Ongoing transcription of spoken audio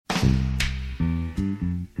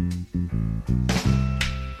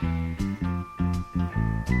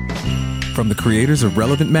From the creators of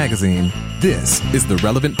Relevant Magazine, this is the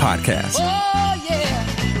Relevant Podcast. Oh, yeah.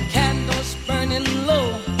 Candles burning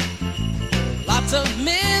low. Lots of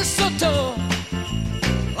mistletoe.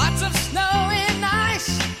 Lots of snow and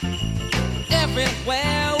ice.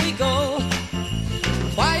 Everywhere we go.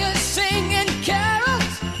 Choir singing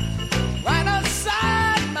carols right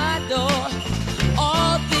outside my door.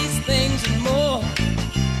 All these things and more.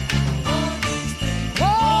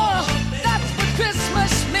 Oh, that's what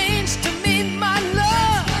Christmas means to me, my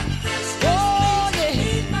love. Oh,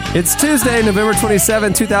 yeah. It's Tuesday, November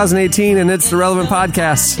 27, 2018, and it's the Relevant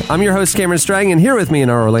Podcast. I'm your host, Cameron Strang, and here with me in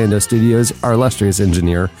our Orlando studios, our illustrious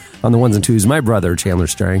engineer on the ones and twos, my brother, Chandler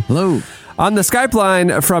Strang. Hello. On the Skype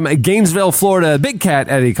line from Gainesville, Florida, Big Cat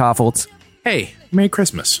Eddie Koffoltz. Hey, Merry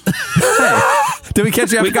Christmas. Did we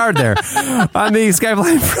catch you off guard there? On the Skype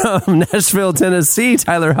line from Nashville, Tennessee,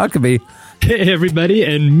 Tyler Huckabee. Hey, everybody,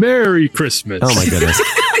 and Merry Christmas. Oh, my goodness.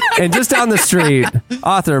 And just down the street,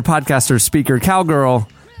 author, podcaster, speaker, cowgirl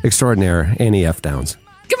extraordinaire, Annie F. Downs.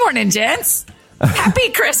 Good morning, gents. Happy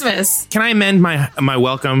Christmas. Can I amend my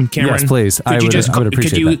welcome, Cameron? Yes, please. I would appreciate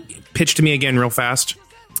Could you that. pitch to me again real fast?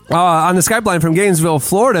 On the Skype line from Gainesville,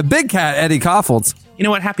 Florida, Big Cat Eddie Koffoltz. You know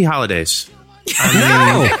what? Happy holidays.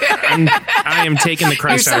 I am taking the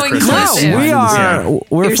Christ You're out so of Christmas. inclusive.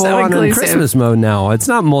 We're You're full so on in inclusive. Christmas mode now. It's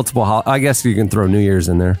not multiple. I guess you can throw New Year's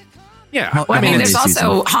in there. Yeah. Well, I mean, there's Holiday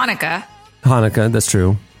also Hanukkah. Hanukkah, that's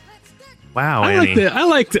true. Wow, I Annie.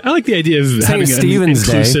 like the idea of having Stephen's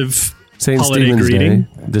an Day. inclusive St. holiday Stephen's greeting. Day,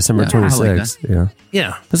 December Yeah, I like 26th. Yeah.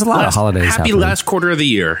 Yeah. There's a lot of holidays Happy happening. last quarter of the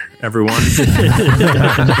year, everyone.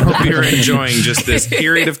 Hope you're enjoying just this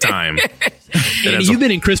period of time. Andy, you've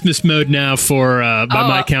been in Christmas mode now for, by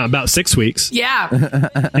my count, about 6 weeks, Yeah.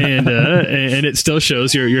 and it still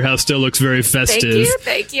shows. Your house still looks very festive.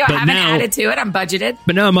 Thank you. I But haven't now- added to it. I'm budgeted.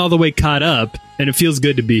 But now I'm all the way caught up, and it feels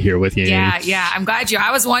good to be here with you. Andy. Yeah. I'm glad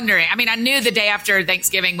I was wondering. I mean, I knew the day after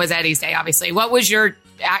Thanksgiving was Eddie's Day, obviously. What was your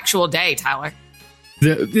actual day, Tyler?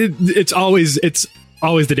 It's always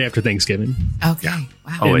the day after Thanksgiving Okay. Wow.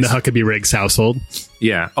 in Always. the Huckabee Riggs household.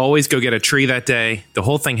 Yeah. Always go get a tree that day. The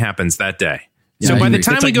whole thing happens that day. Yeah, So I by the agree.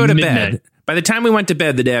 time It's we like go to midnight. bed, by the time we went to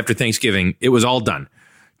bed the day after Thanksgiving, it was all done.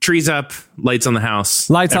 Trees up, lights on the house.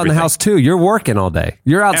 Lights on the everything. house, too. You're working all day.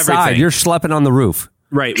 You're outside. Everything. You're schlepping on the roof.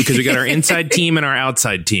 Right, because we got our inside team and our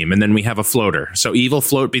outside team, and then we have a floater. So evil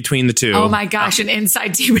float between the two. Oh, my gosh. An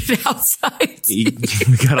inside team and an outside.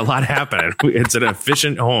 We got a lot happening. It's an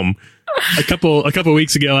efficient home. A couple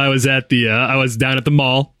weeks ago, I was I was down at the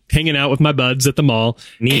mall, hanging out with my buds at the mall.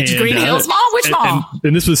 Neat. And, Green Hills Mall? Which mall?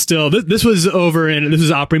 And this was still this was over in this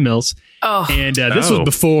was Opry Mills. Oh. And this Oh. was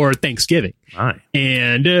before Thanksgiving. Right.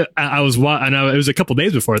 And it was a couple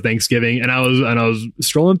days before Thanksgiving, and I was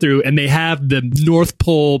strolling through, and they have the North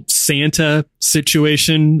Pole Santa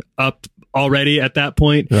situation up already at that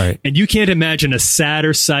point. Right. And you can't imagine a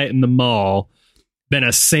sadder sight in the mall than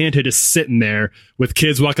a Santa just sitting there with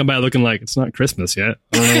kids walking by looking like it's not Christmas yet.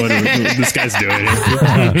 I don't know what this guy's doing.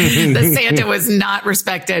 The Santa was not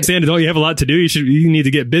respected. Santa, don't you have a lot to do? You need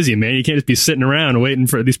to get busy, man. You can't just be sitting around waiting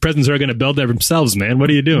for these presents are going to build themselves, man. What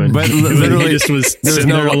are you doing? But He literally, just was there was sitting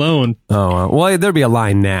no- there alone. Oh, well, there'd be a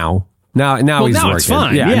line now. Now Well, he's now working. it's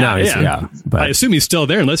fine. Yeah, Yeah, now he's, yeah. yeah. But I assume he's still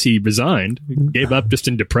there unless he resigned, gave up just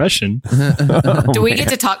in depression. Do we get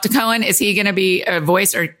to talk to Cohen? Is he going to be a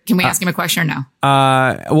voice, or can we ask him a question or no?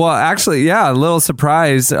 well, actually, yeah, a little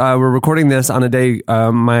surprise. We're recording this on a day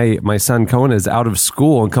my son Cohen is out of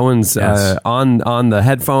school, and Cohen's on the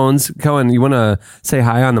headphones. Cohen, you want to say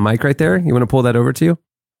hi on the mic right there? You want to pull that over to you?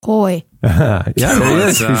 Boy. Yeah, there he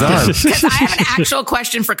is. He's on. Because I have an actual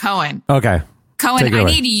question for Cohen. Okay. Cohen, Take it I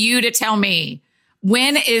away. need you to tell me,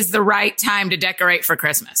 when is the right time to decorate for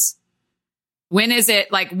Christmas? When is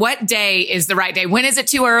it, like, what day is the right day? When is it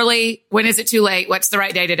too early? When is it too late? What's the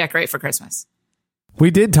right day to decorate for Christmas? We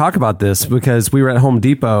did talk about this because we were at Home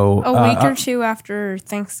Depot A week or two after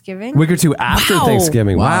Thanksgiving. week or two after Wow.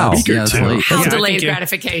 Thanksgiving. Wow. Yeah, that's late. How Yeah, I delayed think you-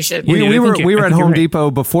 gratification. We I were think we were at you're Home right. Depot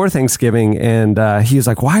before Thanksgiving, and he was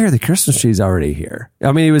like, "Why are the Christmas trees already here?"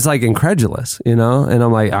 I mean, he was like incredulous, you know. And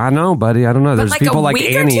I'm like, "I know, buddy. I don't know. But There's like people a like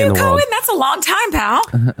week or Annie two, in the Cohen? world." That's a long time, pal.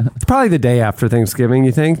 It's probably the day after Thanksgiving.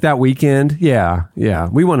 You think that weekend? Yeah.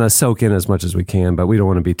 We want to soak in as much as we can, but we don't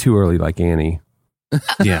want to be too early like Annie.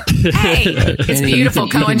 Yeah. Hey, it's And you beautiful,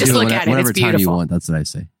 can- you Cohen. can Just do look at it. whatever It's time you beautiful. want. That's what I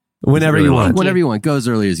say. Whenever really you long. want, Whenever you want. Go as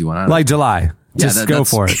early as you want. I don't like July. Just go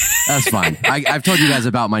for it. That's fine. I've told you guys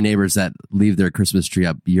about my neighbors that leave their Christmas tree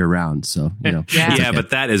up year round. So, you know. Yeah,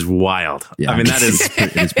 but that is wild. Yeah. I mean, that is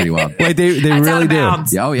it is pretty wild. Wait, they really do. Yeah,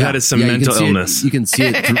 oh, yeah. That is some mental illness. You can see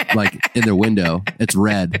it through, like in their window. It's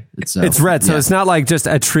red. It's red, so it's not like just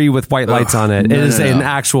a tree with white lights on it. It is an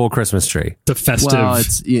actual Christmas tree. The festive. Well,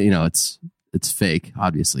 it's fake.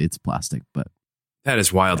 Obviously, it's plastic, but that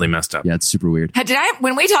is wildly messed up. yeah, it's super weird.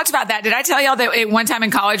 When we talked about that, did I tell y'all that at one time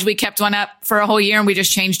in college we kept one up for a whole year and we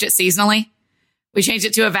just changed it seasonally? We changed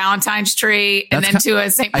it to a Valentine's tree and then to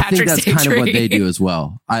a St. Patrick's Day tree. I think that's kind of what they do as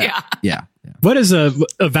well. Yeah. What is a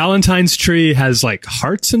Valentine's tree has like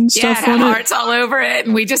hearts and stuff it had on it? hearts all over it.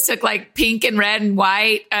 And we just took like pink and red and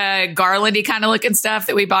white, garlandy kind of looking stuff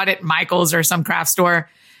that we bought at Michael's or some craft store.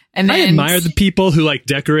 And then, I admire the people who like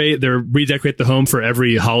redecorate the home for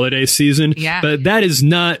every holiday season. Yeah. But that is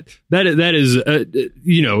not,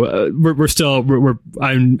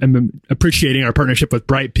 I'm appreciating our partnership with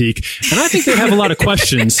Bright Peak. And I think they have a lot of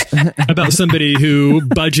questions about somebody who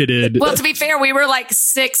budgeted. Well, to be fair, we were like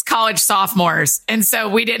 6 college sophomores. And so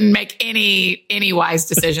we didn't make any wise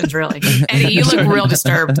decisions, really. Eddie, you look real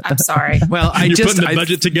disturbed. I'm sorry. Well, You're putting the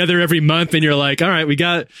budget together every month and you're like, all right, we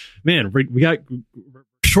got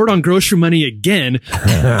short on grocery money again.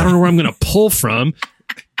 I don't know where I'm going to pull from.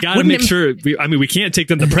 Got to make sure. We can't take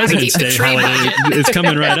them the President's Day holiday. It's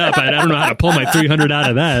coming right up. I don't know how to pull my $300 out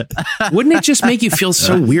of that. Wouldn't it just make you feel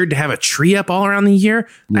so weird to have a tree up all around the year?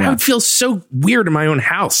 Yeah. I would feel so weird in my own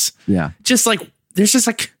house. Yeah. There's no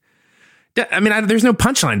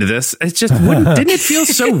punchline to this. It's just, didn't it feel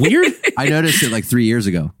so weird? I noticed it like 3 years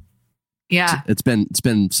ago. Yeah. It's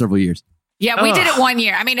been several years. Yeah, we did it 1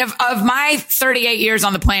 year. I mean, of my 38 years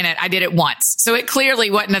on the planet, I did it once. So it clearly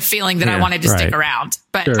wasn't a feeling that I wanted to stick around.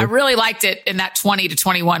 But I really liked it in that 20 to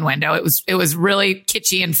 21 window. It was really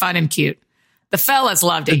kitschy and fun and cute. The fellas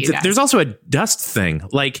loved it, you guys. There's also a dust thing.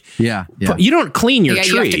 Like, yeah. You don't clean your tree.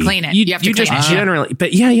 You have to clean it. You have to clean it. Generally,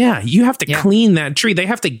 but you have to clean that tree. They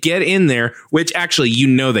have to get in there, which actually,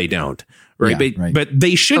 they don't. Right. Yeah, but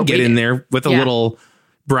they should get in there with a little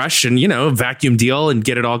brush and vacuum deal and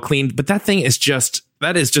get it all cleaned. But that thing is just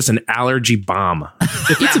an allergy bomb.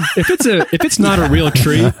 If it's not a real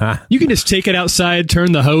tree, you can just take it outside,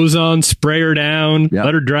 turn the hose on, spray her down,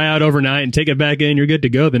 let her dry out overnight, and take it back in. You're good to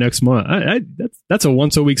go the next month. That's a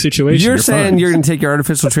once a week situation. You're saying you're going to take your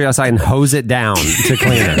artificial tree outside and hose it down to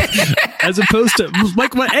clean it. As opposed to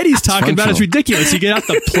like what Eddie's talking about is ridiculous. You get out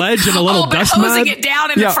the pledge and a little dust mud. Hosing it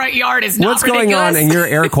down in the front yard is not What's ridiculous. going on in your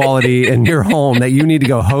air quality in your home that you need to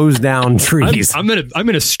go hose down trees? I'm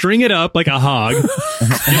gonna string it up like a hog,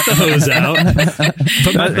 get the hose out,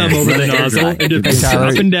 put my thumb over the nozzle, and just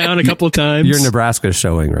up and down a couple of times. Your Nebraska's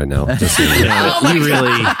showing right now. Just so you know. You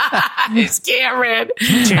really, It's Cameron.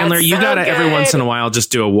 Chandler, That's you so gotta every good. once in a while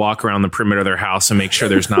just do a walk around the perimeter of their house and make sure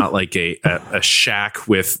there's not like a shack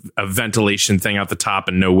with a ventilation thing out the top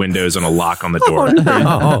and no windows and a lock on the door. Oh,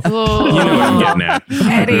 no. You know what I'm getting at.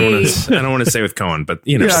 Eddie. I don't want to say with Cohen, but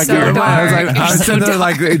Yeah, so good. dark. I was sitting there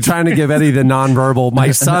like trying to give Eddie the nonverbal.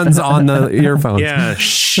 My son's on the earphones. yeah.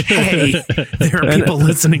 Hey, there are people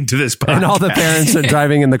listening to this podcast. And all the parents are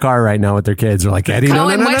driving in the car right now with their kids. They're like, Eddie, no.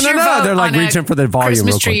 Cohen, what's your vote They're like on a reaching for the volume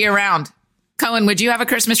Christmas real tree quick. year round. Cohen, would you have a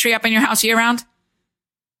Christmas tree up in your house year round?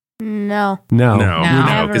 No.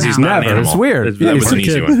 No, because he's not an Never. animal. It's weird. That was He's an a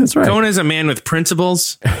easy kid. one. That's right. Cohen is a man with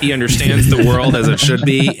principles. He understands the world as it should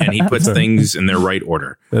be, and he puts things in their right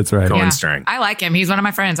order. That's right. Cohen Stern. I like him. He's one of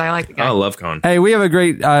my friends. I like the guy. I love Cohen. Hey, we have a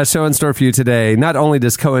great show in store for you today. Not only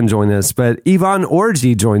does Cohen join us, but Yvonne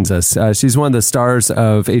Orji joins us. She's one of the stars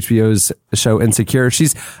of HBO's show Insecure.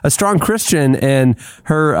 She's a strong Christian, and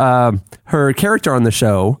her character on the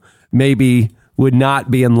show maybe would not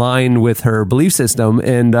be in line with her belief system,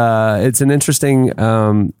 and it's an interesting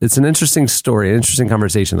story, an interesting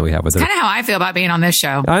conversation that we have with her. Kind of how I feel about being on this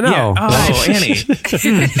show. I know. Yeah. Oh,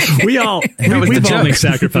 Annie. we all make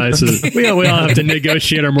sacrifices. We all have to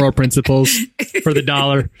negotiate our moral principles for the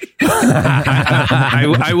dollar.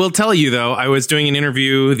 I will tell you, though, I was doing an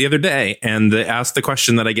interview the other day, and they asked the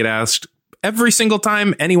question that I get asked every single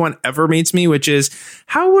time anyone ever meets me, which is,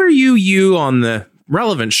 how were you on the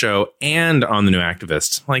Relevant show and on the New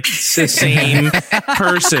Activist? Like, it's the same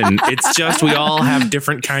person. It's just we all have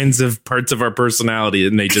different kinds of parts of our personality,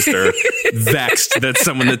 and they just are vexed that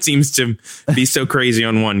someone that seems to be so crazy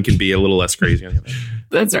on one can be a little less crazy on the other.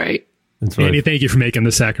 That's right. It's really, Andy, thank you for making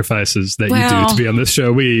the sacrifices that you do to be on this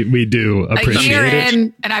show. We do appreciate a year it.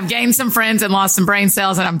 in, and I've gained some friends and lost some brain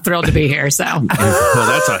cells, and I'm thrilled to be here. So, well,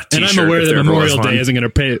 that's a and t-shirt. I'm aware if that there ever was Memorial Day one. isn't going to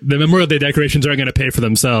pay. The Memorial Day decorations aren't going to pay for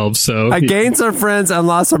themselves. So I gained some friends and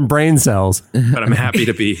lost some brain cells. But I'm happy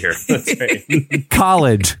to be here. That's right.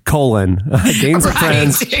 College, I gained some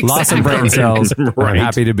friends, lost some brain cells. Right. I'm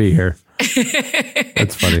happy to be here.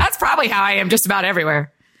 That's funny. that's probably how I am just about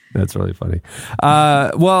everywhere. That's really funny.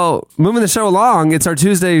 Well, moving the show along, it's our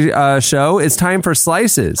Tuesday show. It's time for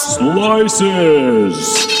Slices.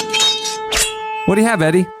 What do you have,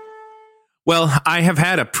 Eddie? Well, I have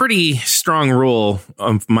had a pretty strong rule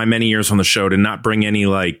of my many years on the show to not bring any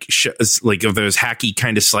like of those hacky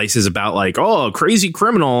kind of slices about like, oh, crazy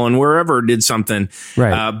criminal and wherever did something.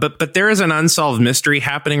 Right. But there is an unsolved mystery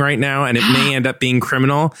happening right now, and it may end up being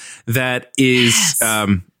criminal that is,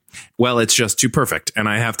 well, it's just too perfect. And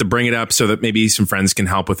I have to bring it up so that maybe some friends can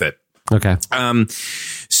help with it. Okay.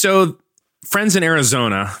 So friends in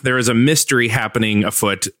Arizona, there is a mystery happening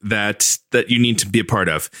afoot that you need to be a part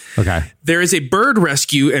of. Okay. There is a bird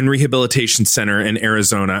rescue and rehabilitation center in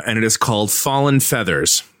Arizona, and it is called Fallen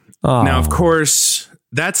Feathers. Oh. Now, of course,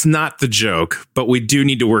 that's not the joke, but we do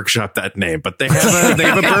need to workshop that name. But they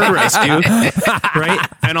have a bird rescue, right?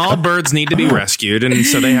 And all birds need to be rescued, and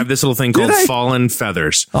so they have this little thing called Fallen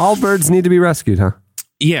Feathers. All birds need to be rescued, huh?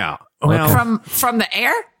 Yeah. Well, From the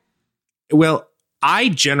air? well, I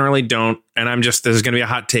generally don't, and this is going to be a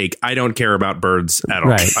hot take. I don't care about birds at all.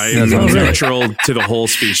 Right. I am neutral to the whole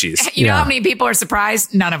species. You know how many people are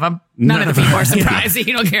surprised? None of them. None of the people are surprised that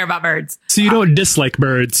you don't care about birds. So you don't dislike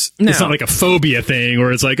birds. No. It's not like a phobia thing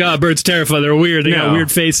where it's like, oh, birds terrify. They're weird. They got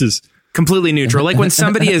weird faces. Completely neutral. Like when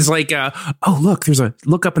somebody is like, oh,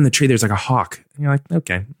 look up in the tree. There's like a hawk. And you're like,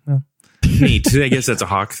 okay, well, neat. I guess that's a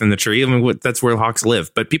hawk in the tree. I mean, that's where hawks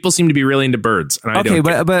live. But people seem to be really into birds. And I don't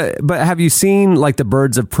care. but have you seen like the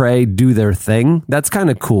birds of prey do their thing? That's kind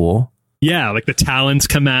of cool. Yeah, like the talons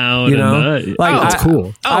come out. You know? It's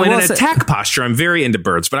cool. Oh, in an attack posture, I'm very into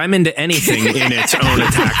birds, but I'm into anything in its own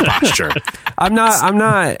attack posture. I'm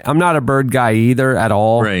not a bird guy either at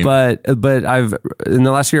all. Right. But I've in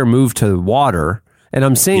the last year moved to water. And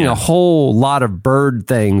I'm seeing a whole lot of bird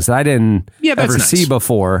things that I didn't ever see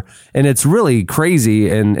before. And it's really crazy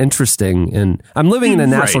and interesting. And I'm living in a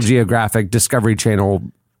National Geographic Discovery Channel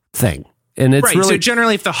thing. And it's really... So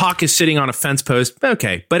generally, if the hawk is sitting on a fence post,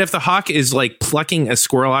 okay. But if the hawk is like plucking a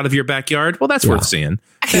squirrel out of your backyard, well, that's worth seeing.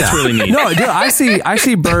 That's really neat. No, dude, I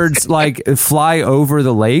see birds like fly over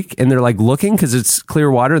the lake and they're like looking because it's clear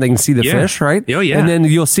water. They can see the fish, right? Oh, yeah. And then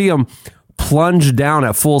you'll see them plunge down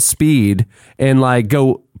at full speed and like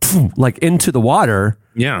go like into the water.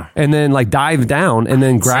 Yeah. And then like dive down and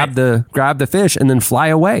then grab the fish and then fly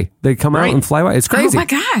away. They come out and fly away. It's crazy. Oh my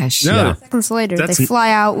gosh. No. Seconds later, they fly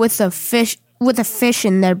out with a fish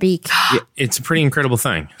in their beak. It's a pretty incredible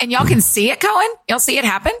thing. And y'all can see it, Cohen? Y'all see it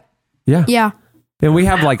happen? Yeah. Yeah. And we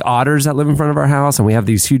have like otters that live in front of our house and we have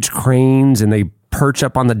these huge cranes and they perch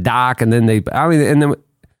up on the dock and then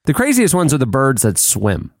the craziest ones are the birds that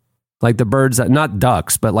swim. Like the birds that, not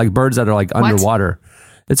ducks, but like birds that are like underwater.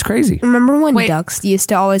 It's crazy. Remember when ducks used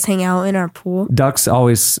to always hang out in our pool? Ducks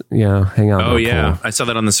always, hang out. Oh, yeah. Pool. I saw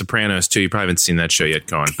that on The Sopranos, too. You probably haven't seen that show yet,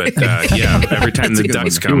 Cohen. But yeah, every time the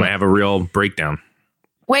ducks come, I have a real breakdown.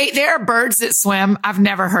 Wait, there are birds that swim. I've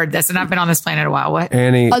never heard this, and I've been on this planet a while. What?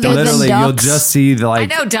 Annie, literally, you'll just see the like.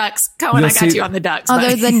 I know ducks. Cohen, I got you on the ducks.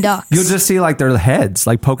 Other than ducks. You'll just see like their heads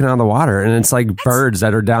like poking out of the water, and it's like birds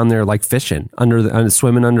that are down there like fishing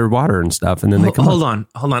swimming underwater and stuff, and then they come. Hold on.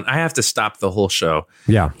 I have to stop the whole show.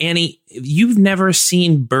 Yeah, Annie, you've never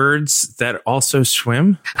seen birds that also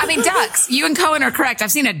swim? I mean, ducks. You and Cohen are correct.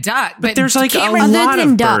 I've seen a duck, but there's like Cameron, a lot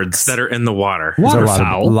of ducks. birds that are in the water.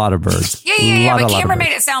 Waterfowl. A lot of birds. Yeah. But Cameron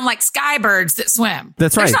made it sound like sky birds that swim.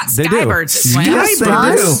 That's right. There's not They sky do. birds that swim.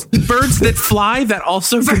 Yes, they do. Birds that fly that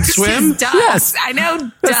also can swim? Ducks. Yes. I know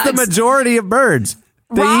ducks. That's the majority of birds.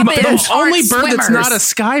 They eat Robins fish. The only aren't bird that's swimmers. not a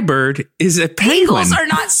sky bird is a penguin. Eagles are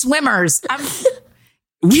not swimmers.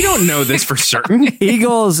 We don't know this for certain.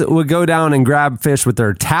 Eagles would go down and grab fish with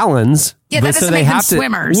their talons. Yeah, that but doesn't make them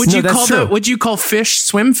swimmers. Would you call fish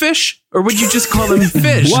swim fish, or would you just call them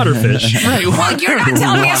fish? Waterfish. Right. Well, you're not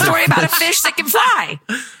telling me a story about a fish that can fly.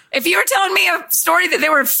 If you were telling me a story that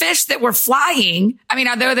there were fish that were flying, I mean,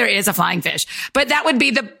 although there is a flying fish, but that would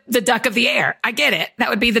be the duck of the air. I get it.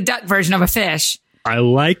 That would be the duck version of a fish. I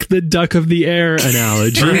like the duck of the air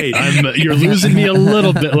analogy. You're losing me a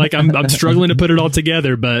little bit. Like I'm struggling to put it all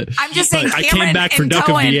together, but I'm just saying, I Cameron came back for and duck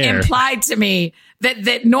Cohen of the air. implied to me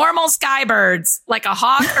that normal sky birds, like a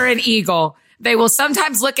hawk or an eagle, they will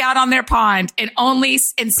sometimes look out on their pond and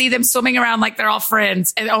see them swimming around like they're all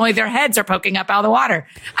friends and only their heads are poking up out of the water.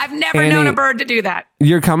 I've never known a bird to do that.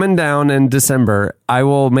 You're coming down in December. I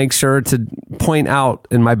will make sure to point out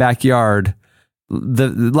in my backyard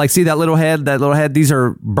see that little head. These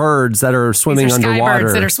are birds that are swimming These are sky underwater.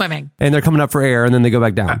 birds that are swimming. And they're coming up for air and then they go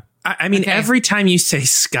back down. I mean, every time you say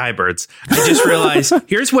skybirds, I just realize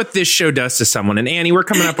here's what this show does to someone. And Annie, we're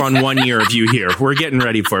coming up on 1 year of you here. We're getting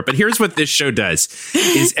ready for it. But here's what this show does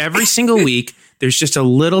is every single week, there's just a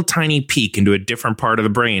little tiny peek into a different part of the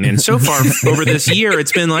brain. And so far over this year,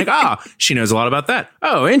 it's been like, she knows a lot about that.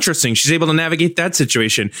 Oh, interesting. She's able to navigate that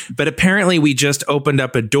situation. But apparently we just opened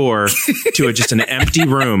up a door to just an empty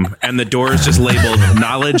room and the door is just labeled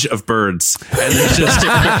knowledge of birds. And there's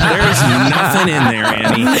nothing in there,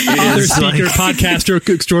 Annie. Author, speaker, podcaster,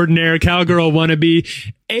 extraordinaire, cowgirl wannabe,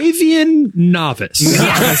 avian novice.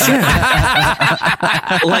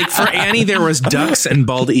 Like for Annie, there was ducks and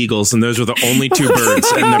bald eagles, and those were the only two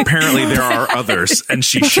birds. And apparently there are others, and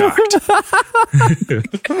she's shocked.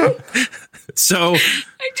 So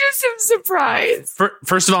I just am surprised.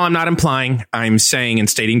 First of all, I'm not implying. I'm saying and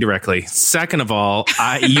stating directly. Second of all,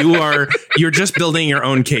 you're just building your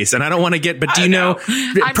own case, and I don't want to get. But do you know,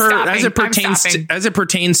 as it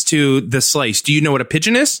pertains to the slice? Do you know what a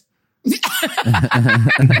pigeon is?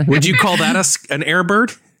 Would you call that an air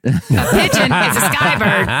bird? A pigeon is a sky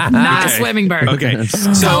bird, not a swimming bird. Okay.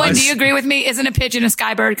 So, Cohen, do you agree with me? Isn't a pigeon a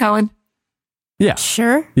sky bird, Cohen? Yeah.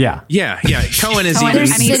 Sure. Yeah. Cohen is Cohen,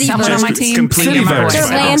 even I need someone on my team. completely City birds. They're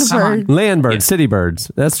land birds. Land birds, city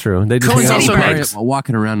birds. That's true. They just Cohen's hang out also in made- parks.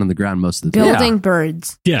 walking around on the ground most of the time. Building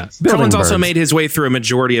birds. Yeah. Building Cohen's also birds. made his way through a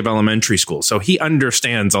majority of elementary school, so he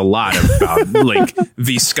understands a lot about like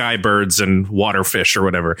these sky birds and waterfish or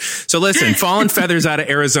whatever. So listen, Fallen Feathers out of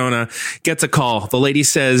Arizona gets a call. The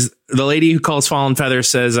lady who calls Fallen Feathers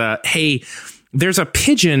says, hey, there's a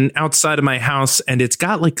pigeon outside of my house and it's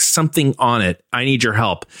got like something on it. I need your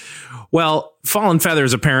help. Well, Fallen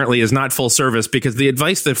Feathers apparently is not full service because the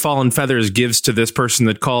advice that Fallen Feathers gives to this person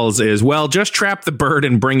that calls is, well, just trap the bird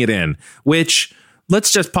and bring it in, which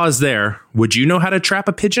let's just pause there. Would you know how to trap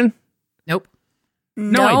a pigeon? Nope.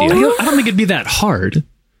 No I idea. don't think it'd be that hard.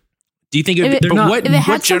 Do you think it would If be, it- but not- what if it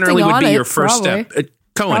had what generally something would be on your it, first probably. step?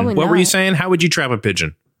 Cohen, Probably what were you not. saying? How would you trap a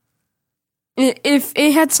pigeon? If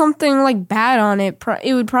it had something like bad on it,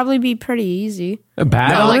 it would probably be pretty easy. A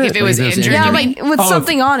bat Oh, on like it? if it was Like if it was injured. Yeah, you like mean? with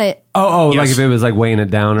something on it. like Yes. if it was like weighing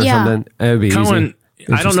it down or Yeah. something, it would be Cohen,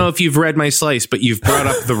 easy. I don't know if you've read my slice, but you've brought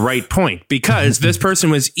up the right point because this person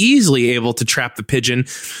was easily able to trap the pigeon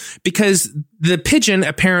because the pigeon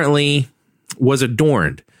apparently was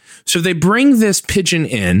adorned. So they bring this pigeon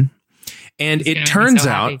in and it gonna be turns so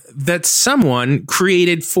out happy. that someone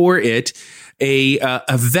created for it a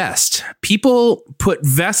vest. People put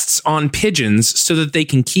vests on pigeons so that they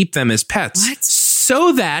can keep them as pets. What?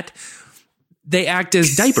 So that they act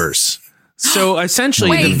as diapers. So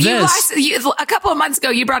essentially Wait, the vest. a couple of months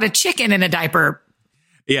ago, you brought a chicken in a diaper.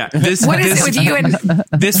 Yeah, What is it with you and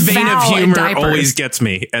this vein of Val and humor diapers? always gets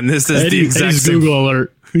me, and this is the Eddie's exact same. Google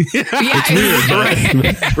alert.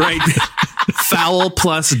 Right. Foul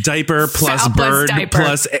plus diaper plus Foul plus bird diaper.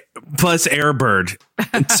 plus airbird.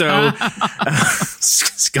 So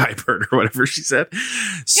skybird or whatever she said.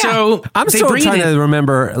 So I'm they still bring it trying in. to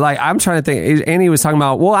remember. Like, I'm trying to think. Annie was talking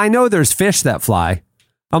about, well, I know there's fish that fly.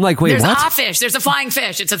 I'm like, wait, there's what? a fish. There's a flying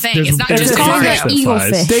fish. It's a thing. There's- It's not there's just It's a a called fish an that eagle flies.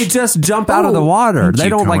 fish. They just jump out of the water. They you,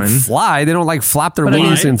 don't like Cohen. fly. They don't like flap their But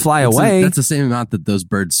wings and fly away. That's the same amount that those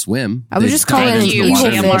birds swim. I would They just call dive it an into the eagle water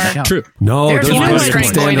and fish. push out. True. No, There's those one birds can great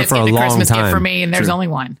stand boy there that's for a in the long Christmas gift for time. me, and there's only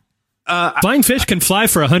one. Flying fish can fly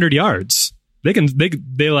for 100 yards.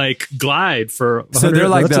 They like glide for 100 So they're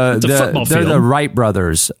like that's a football they're field. the Wright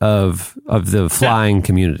brothers of the flying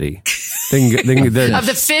community. They're- Of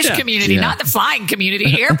the fish community, not the flying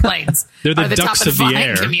community. Airplanes They're the are the ducks top of the of the flying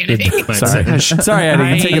air. community. sorry,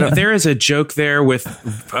 Eddie, take it. There is a joke there with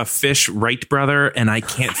a fish Wright brother, and I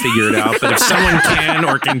can't figure it out. But if someone can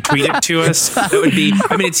or can tweet it to us, that would be.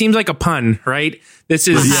 I mean, it seems like a pun, right? This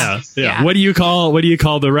is Yeah. Yeah. What do you call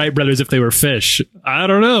the Wright brothers if they were fish? I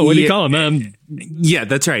don't know. What do you call them? Yeah,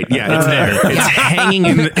 that's right. Yeah, it's there. It's hanging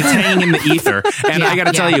in the ether. And I got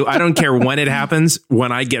to tell you, I don't care when it happens.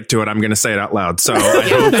 When I get to it, I'm going to say it out loud. So I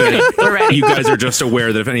hope that We're ready. you guys are just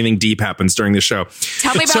aware that if anything deep happens during the show.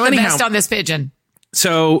 Tell me about So the anyhow- vest on this pigeon.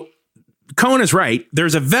 So Cohen is right.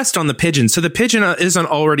 There's a vest on the pigeon. So the pigeon isn't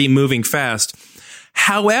already moving fast.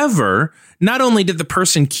 However, not only did the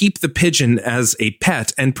person keep the pigeon as a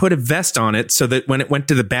pet and put a vest on it so that when it went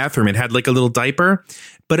to the bathroom, it had like a little diaper,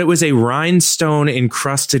 but it was a rhinestone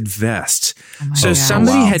encrusted vest. So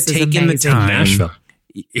somebody had This is taken the amazing. time. Nashville.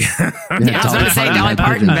 Yeah, I was going to say Dolly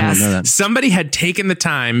Parton vest. Somebody had taken the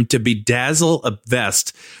time to bedazzle a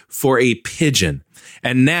vest for a pigeon.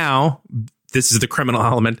 And now, this is the criminal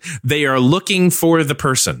element, they are looking for the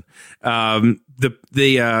person.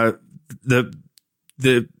 The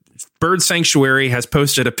bird sanctuary has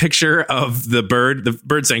posted a picture of the bird. The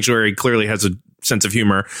bird sanctuary clearly has a sense of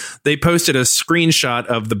humor. They posted a screenshot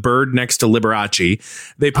of the bird next to Liberace.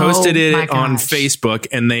 They posted it on Facebook,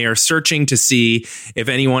 and they are searching to see if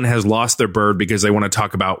anyone has lost their bird because they want to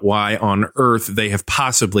talk about why on earth they have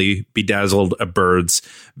possibly bedazzled a bird's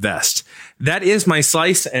vest. That is my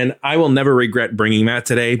slice, and I will never regret bringing that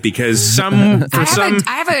today because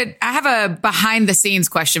I have a behind the scenes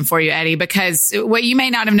question for you, Eddie, because what you may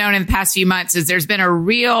not have known in the past few months is there's been a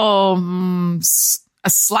real a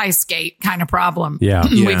slice gate kind of problem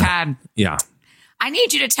we've had. Yeah. I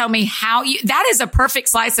need you to tell me how that is a perfect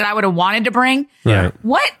slice that I would have wanted to bring. Right.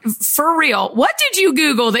 What, for real, what did you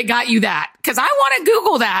Google that got you that? Because I want to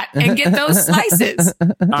Google that and get those slices.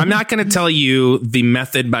 I'm not going to tell you the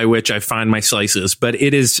method by which I find my slices, but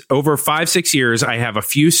it is over 5-6 years. I have a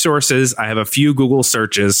few sources. I have a few Google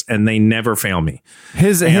searches, and they never fail me. He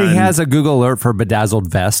has a Google alert for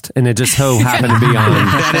bedazzled vest, and it just so happened to be on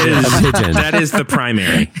a pigeon. That is the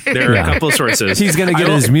primary. There are a couple of sources. He's going to get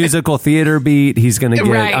his musical theater beat. He's going to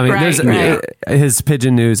get, there's his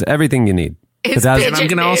pigeon news, everything you need. And I'm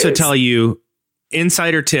going to also tell you,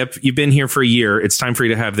 insider tip, you've been here for a year. It's time for you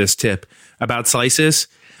to have this tip about slices.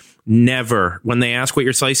 Never, when they ask what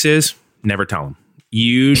your slice is, never tell them.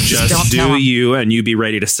 You just do you, and you be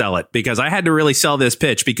ready to sell it. Because I had to really sell this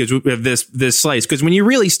pitch because of this slice. Because when you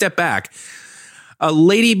really step back, a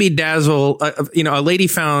lady a lady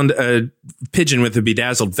found a pigeon with a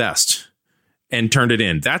bedazzled vest and turned it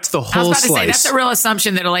in. That's the whole I was about to slice. say, that's a real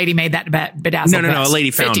assumption that a lady made that bedazzled vest. No. A lady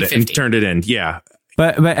found 50-50. it and turned it in. Yeah.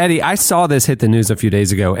 But Eddie, I saw this hit the news a few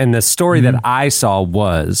days ago, and the story that I saw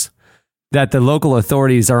was that the local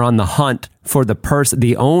authorities are on the hunt for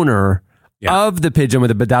the owner of the pigeon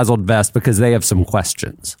with a bedazzled vest because they have some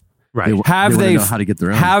questions. Right. They know how to get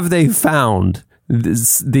their own. Have they found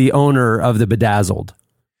the owner of the bedazzled?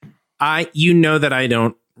 You know that I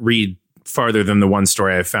don't read farther than the one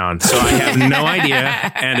story I found, so I have no idea.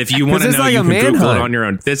 And if you want to know, you can Google it on your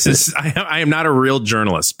own. This is I am not a real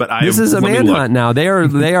journalist, but this is a manhunt now. They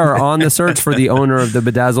are on the search for the owner of the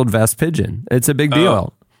bedazzled vest pigeon. It's a big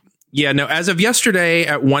deal. Yeah, no. As of yesterday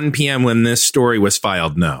at 1 p.m. when this story was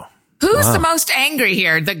filed, no. Who's the most angry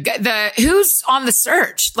here? The who's on the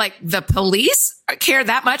search? Like the police care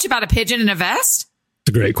that much about a pigeon in a vest?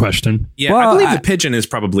 It's a great question. Yeah, well, I believe the pigeon is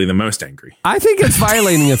probably the most angry. I think it's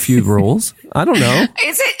violating a few ruls. I don't know.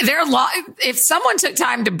 Is it their law? If someone took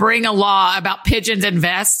time to bring a law about pigeons and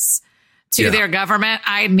vests to their government,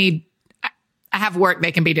 I have work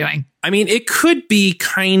they can be doing. I mean, it could be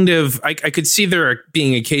kind of, I could see there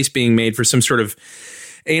being a case being made for some sort of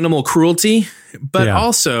animal cruelty, but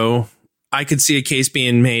also I could see a case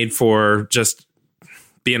being made for just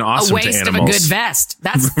being awesome to animals. A waste of a good vest.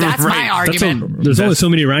 That's right. My argument. There's only so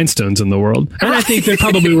many rhinestones in the world. And I think they're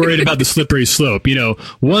probably worried about the slippery slope. You know,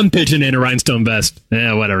 one pigeon in a rhinestone vest,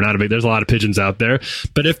 whatever, not a big, there's a lot of pigeons out there.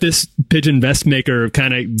 But if this pigeon vest maker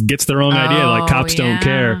kind of gets the wrong idea, like cops don't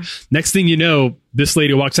care, next thing you know, this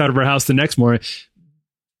lady walks out of her house the next morning,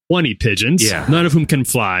 20 pigeons, none of whom can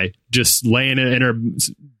fly, just laying in her...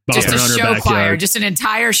 Just a show choir, just an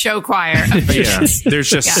entire show choir. There's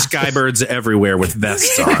just skybirds everywhere with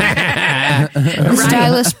vests on.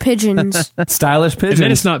 Stylish pigeons. Stylish pigeons. And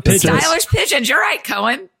then it's not pigeons. Stylish pigeons. You're right,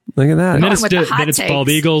 Cohen. Look at that. And then it's bald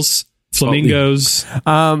eagles, flamingos.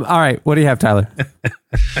 All right. What do you have, Tyler?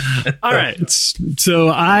 All right.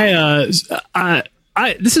 So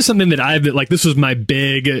this is something that this was my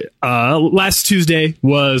big, last Tuesday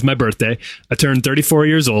was my birthday. I turned 34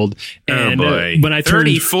 years old. And when I turned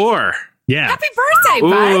 34. Yeah. Happy birthday,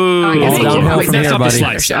 bud. That's not the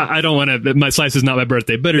slice. I don't want to, my slice is not my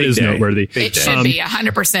birthday, but it is noteworthy. It should be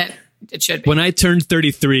 100%. It should be. When I turned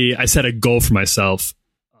 33, I set a goal for myself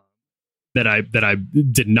that I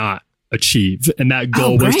did not achieve. And that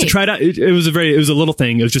goal was to try to, it was a little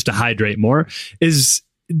thing. It was just to hydrate more.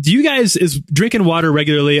 Do you guys, is drinking water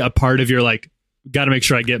regularly a part of your, got to make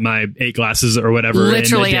sure I get my 8 glasses or whatever?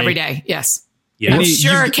 Literally every day. Yes. Yeah. I'm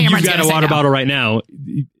sure Cameron's you've got a water bottle right now.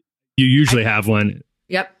 You usually have one.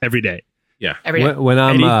 Yep. Every day. Yeah. Every day. When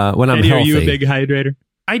I'm Eddie, healthy. Are you a big hydrator?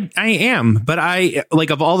 I am, but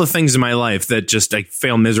of all the things in my life that just I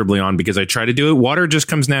fail miserably on because I try to do it, water just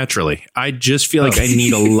comes naturally. I just feel like I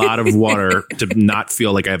need a lot of water to not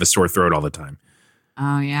feel like I have a sore throat all the time.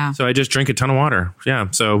 Oh, yeah. So I just drink a ton of water. Yeah.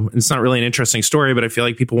 So it's not really an interesting story, but I feel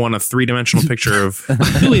like people want a 3-dimensional picture of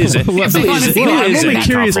who is it? If they want to see I'm that, only that's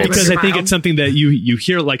curious awful. because I think it's something that you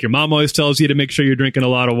hear, like your mom always tells you to make sure you're drinking a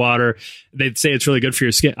lot of water. They'd say it's really good for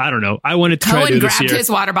your skin. I don't know. I wanted to try to Cohen do this grabbed year. his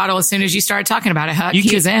water bottle as soon as you started talking about it, Huck. You He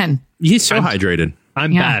can- was in. He's so hydrated.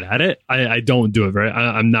 I'm Yeah. bad at it. I don't do it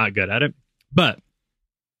I'm not good at it, but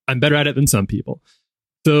I'm better at it than some people.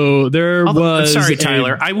 So there was. Sorry,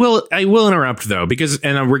 Tyler. I will interrupt though, because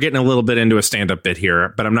we're getting a little bit into a stand-up bit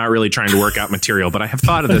here, but I'm not really trying to work out material. But I have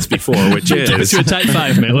thought of this before, which It's is a type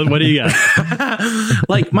 5, man. What do you got?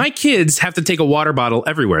 like my kids have to take a water bottle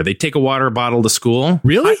everywhere. They take a water bottle to school.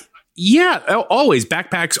 Really? Yeah, always.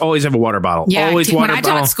 Backpacks always have a water bottle. Yeah. Always When water I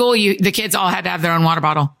bottle. taught school, the kids all had to have their own water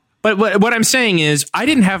bottle. But what I'm saying is, I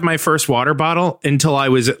didn't have my first water bottle until I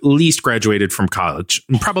was at least graduated from college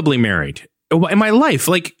and probably married. In my life,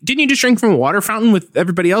 like, didn't you just drink from a water fountain with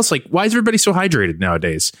everybody else? Like, why is everybody so hydrated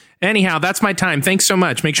nowadays? Anyhow, that's my time. Thanks so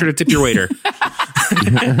much. Make sure to tip your waiter.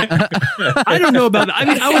 I don't know about that. I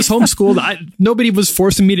mean, I was homeschooled. Nobody was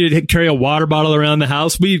forcing me to carry a water bottle around the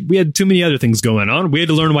house. We had too many other things going on. We had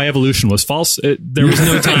to learn why evolution was false. There was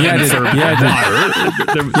no time for water.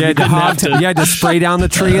 You had to spray down the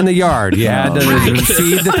tree in the yard. You had to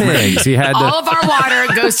feed the pigs. You had All to. of our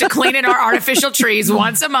water goes to cleaning our artificial trees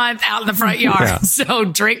once a month out in the front yard. Yeah. So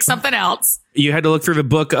drink something else. You had to look through the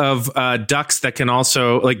book of ducks that can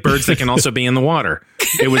also, like birds that can also be in the water.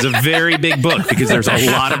 It was a very big book because there's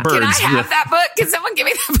a lot of birds. Can I have that book? Can someone give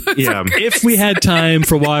me that book? Yeah. For Christmas? If we had time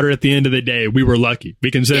for water at the end of the day, we were lucky.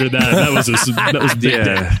 We considered that was a big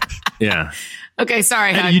day. Yeah. Okay,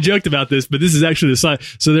 sorry, Huck. You joked about this, but this is actually the side.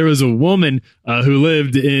 So there was a woman who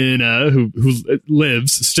lived in who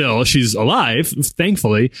lives still. She's alive,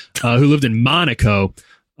 thankfully. Who lived in Monaco.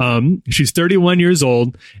 She's 31 years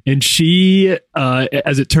old, and she,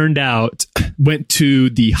 as it turned out, went to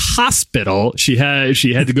the hospital. She had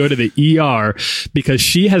to go to the ER because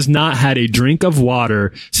she has not had a drink of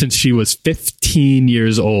water since she was 15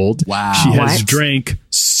 years old. Wow. She has What? drank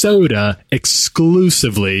soda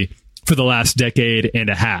exclusively for the last decade and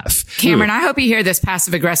a half. Cameron, I hope you hear this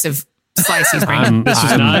passive aggressive slice he's bringing. This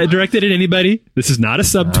is not directed at anybody. This is not a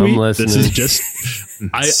subtweet. listening. This is just.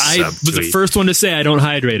 I was the Subtweet. first one to say I don't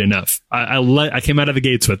hydrate enough. I came out of the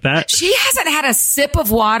gates with that. She hasn't had a sip of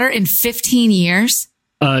water in 15 years.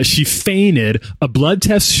 She fainted. A blood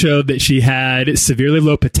test showed that she had severely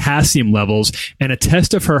low potassium levels, and a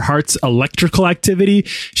test of her heart's electrical activity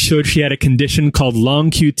showed she had a condition called long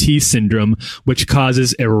QT syndrome, which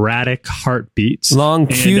causes erratic heartbeats. Long And,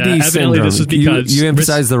 QD evidently syndrome. This was because you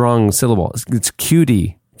emphasize the wrong syllable. It's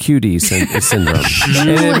QD syndrome. And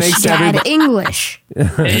it English, makes Dad, everybody, English.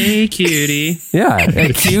 Hey, cutie.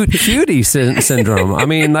 cutie syndrome. I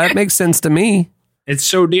mean, that makes sense to me It's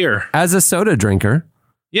so dear. as a soda drinker.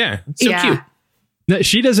 Yeah. It's so Yeah. cute. No,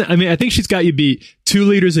 she doesn't. I mean, I think she's got you beat 2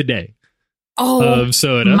 liters a day Oh, of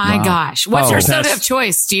soda. my gosh. What's Oh. your soda of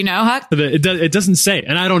choice? Do you know, Huck? It doesn't say,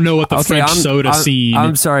 and I don't know what the French soda scene.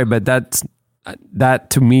 I'm sorry, but that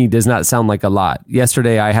to me does not sound like a lot.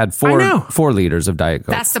 Yesterday, I had know. 4 liters of Diet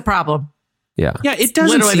Coke. That's the problem. Yeah. Yeah, it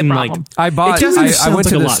doesn't Literally the seem like problem. I bought. It doesn't I sound went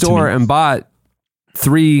like to a the lot to store me. and bought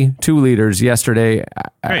 3 2-liters yesterday,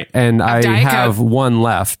 Right. and I Diet have Coke. 1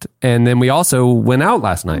 left. And then we also went out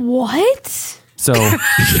last night. What? So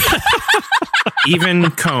even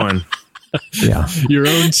Cohen, your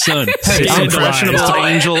yeah, own son, impressionable scandalized,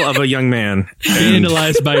 angel of a young man,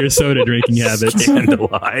 scandalized by your soda drinking habits.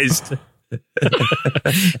 scandalized.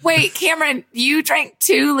 Wait, Cameron, you drank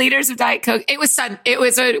 2 liters of Diet Coke. It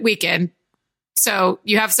was a weekend, so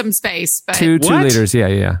you have some space. But 2 What? liters.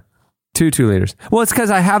 Yeah. 2 liters. Well, it's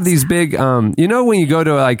because I have these big, when you go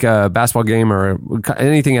to like a basketball game or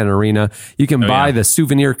anything at an arena, you can buy yeah. the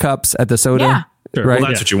souvenir cups at the soda. Yeah. Sure. Right. Well,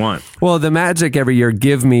 that's what you want. Well, the Magic every year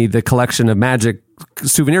give me the collection of Magic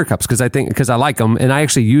souvenir cups because I like them and I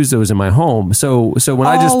actually use those in my home. So when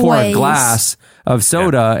I just pour a Always. glass of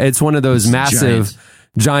soda, it's one of those massive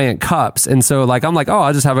giant cups. And so like I'm like, oh,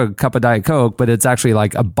 I'll just have a cup of Diet Coke, but it's actually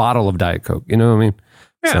like a bottle of Diet Coke. You know what I mean?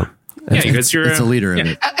 Yeah. So, Yeah, because you're It's a liter of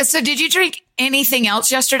it. So did you drink anything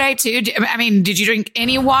else yesterday too? Did you drink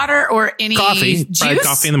any water or any coffee. juice? I had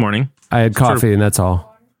coffee in the morning. I had coffee and that's all.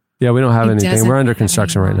 Yeah, we don't have He anything. doesn't We're under have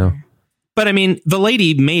construction any right now. water. But I mean, the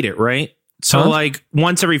lady made it, right? So Huh? like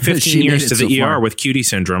once every 15 She years made to it the so ER far. with cutie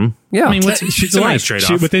syndrome. Yeah. I mean, She's it's a alive. nice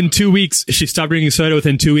trade-off. Within 2 weeks, she stopped drinking soda.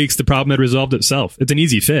 Within 2 weeks, the problem had resolved itself. It's an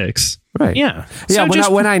easy fix. Right. Yeah. Yeah. So When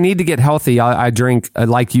just- I need to get healthy, I drink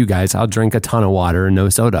like you guys. I'll drink a ton of water and no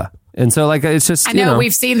soda. And so, like, it's just, I know,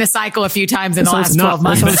 we've seen the cycle a few times in the last 12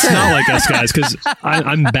 months. But it's not like us guys, because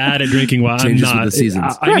I'm bad at drinking while I'm not. With the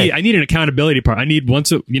seasons. I need an accountability part. I need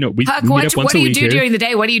once a, we Huck, meet up once what a do you week do here. during the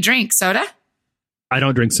day? What do you drink? Soda? I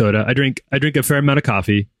don't drink soda. I drink a fair amount of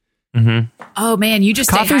coffee. Oh man, you just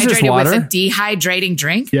stay Coffee's just hydrated with a water. dehydrating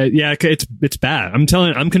drink? Yeah, it's bad.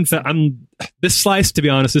 This slice, to be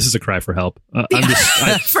honest, this is a cry for help.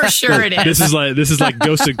 For sure it is. This is like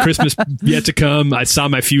Ghost of Christmas yet to come. I saw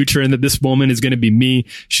my future and that this woman is going to be me.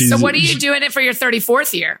 So what are you doing it for your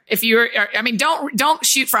 34th year? If you're, I mean, don't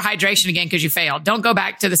shoot for hydration again because you failed. Don't go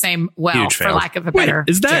back to the same well, Huge for fail. lack of a better.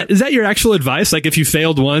 Is that your actual advice? Like, if you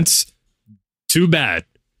failed once, too bad.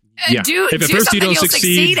 Yeah. If at first you don't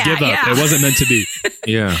succeed, give up. Yeah. It wasn't meant to be.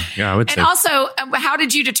 Yeah, I would say. And also, how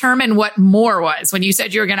did you determine what more was? When you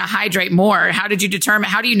said you were going to hydrate more, how did you determine?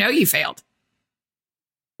 How do you know you failed?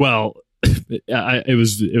 Well, it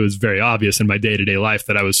was very obvious in my day-to-day life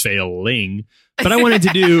that I was failing. But I wanted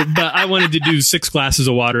to do 6 glasses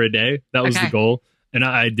of water a day. That was the goal. And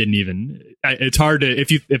I didn't even. It's hard to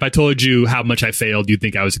if I told you how much I failed, you'd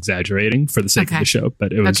think I was exaggerating for the sake of the show.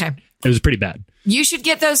 But it was pretty bad. You should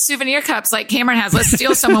get those souvenir cups like Cameron has. Let's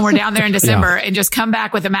steal some when we're down there in December and just come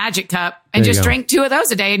back with a magic cup and just drink 2 of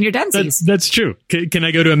those a day and you're done. That's true. Can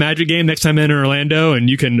I go to a Magic game next time I'm in Orlando and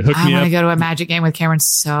you can hook me up? I want to go to a Magic game with Cameron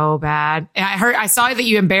so bad. And I saw that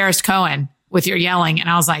you embarrassed Cohen with your yelling, and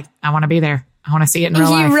I was like, I want to be there. I want to see it in real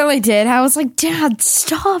life. You really did. I was like, Dad,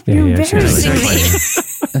 stop. You're embarrassing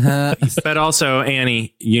me. But also,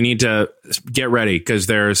 Annie, you need to get ready because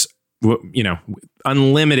there's,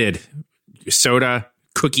 unlimited soda,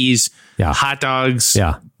 cookies, hot dogs,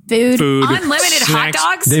 food, unlimited snacks.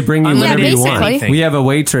 hot dogs. They bring you whatever you want. Anything. We have a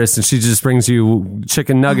waitress, and she just brings you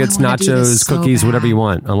chicken nuggets, nachos, cookies, whatever you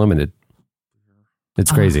want, unlimited.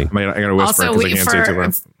 It's crazy. I got to whisper Also, because I can't say it too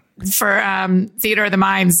loud. For Theater of the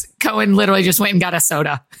Minds, Cohen literally just went and got a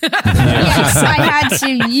soda. Yes, I had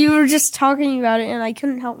to. You were just talking about it, and I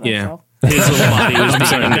couldn't help myself. His little body was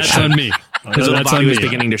beginning to That's on me. His little body was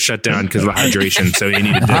beginning to shut down because of the hydration, so he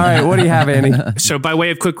needed to. All right, what do you have, Annie? So, by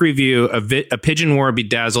way of quick review, a pigeon wore a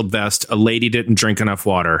bedazzled vest. A lady didn't drink enough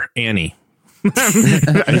water. Annie. In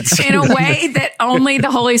a way that only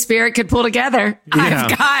the Holy Spirit could pull together. Yeah.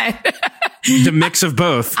 I've got the mix of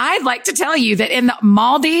both. I'd like to tell you that in the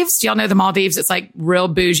Maldives, do y'all know the Maldives? It's like real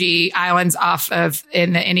bougie islands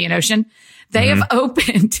in the Indian Ocean. They have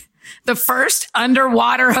opened the first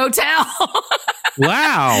underwater hotel.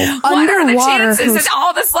 Wow. What are the Underwater chances that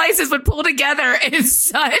all the slices would pull together in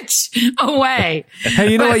such a way?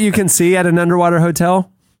 Hey, you know what you can see at an underwater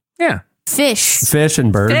hotel? Yeah. Fish.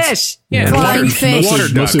 And birds. Fish. Yeah. Flying fish.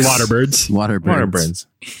 Mostly water birds. Water birds.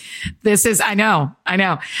 This is, I know.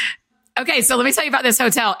 Okay, so let me tell you about this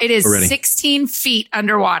hotel. It is We're ready. 16 feet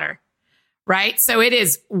underwater, right? So it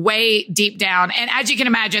is way deep down. And as you can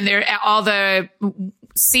imagine, all the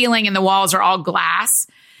ceiling and the walls are all glass.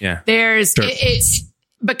 Yeah. It's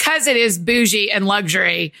because it is bougie and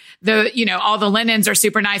luxury, all the linens are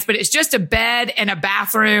super nice, but it's just a bed and a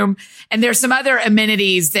bathroom. And there's some other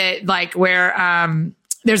amenities that like where,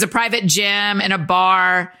 there's a private gym and a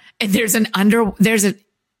bar, and there's an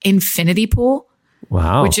infinity pool.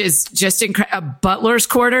 Wow. Which is just a butler's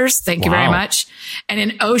quarters. Thank you very much. And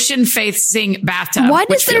an ocean facing bathtub. Why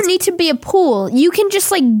does there need to be a pool? You can just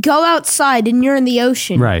like go outside and you're in the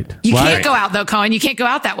ocean. Right. You can't go out though, Cohen. You can't go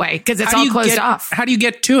out that way because it's all closed off. How do you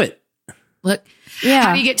get to it? Look. Yeah.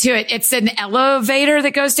 How do you get to it? It's an elevator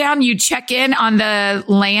that goes down. You check in on the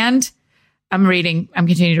land. I'm reading. I'm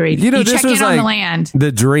continuing to read. You this check was in like on the land.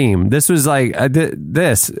 the dream. This was like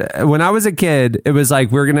when I was a kid, it was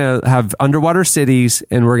like we're going to have underwater cities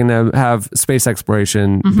and we're going to have space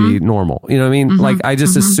exploration be normal. You know what I mean? Like I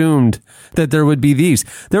just assumed that there would be these.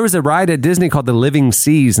 There was a ride at Disney called the Living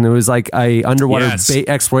Seas, and it was like a underwater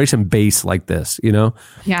exploration base like this,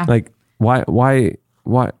 Yeah. Like why?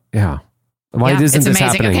 Yeah. Why isn't it's this amazing.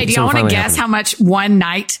 happening? Okay. Do y'all want to guess how much one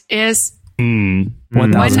night is? $1,000. One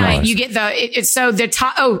night you get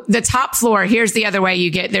the top floor. Here's the other way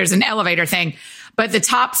there's an elevator thing, but the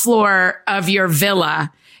top floor of your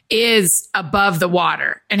villa is above the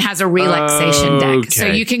water and has a relaxation deck. So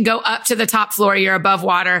you can go up to the top floor. You're above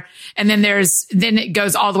water. And then it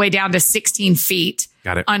goes all the way down to 16 feet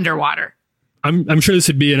underwater. I'm sure this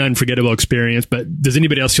would be an unforgettable experience, but does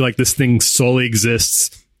anybody else feel like this thing solely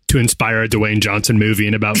exists to inspire a Dwayne Johnson movie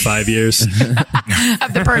in about 5 years? Of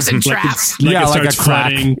the person trapped. Like a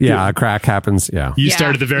crack. Yeah, a crack happens. Yeah. You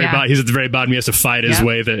start at the very bottom. He's at the very bottom. He has to fight his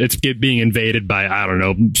way. That it's being invaded by, I don't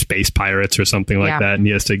know, space pirates or something like that. And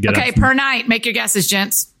he has to get up. Per night. Make your guesses,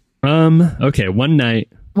 gents. Okay. One night.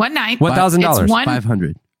 $1,000. $1,000. It's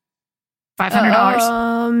 $500.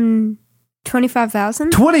 $500.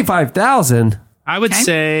 25,000. 25,000. I would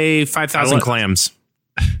say 5,000 clams.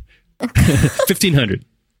 1,500.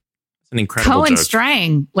 An incredible Cohen joke.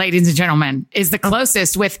 Strang, ladies and gentlemen, is the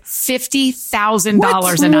closest with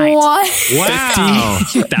 $50,000 a night. What? Wow.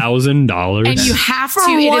 $50,000. And you have to, For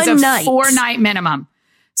it is a one night. 4-night minimum.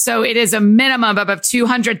 So it is a minimum of a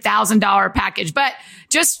 $200,000 package. But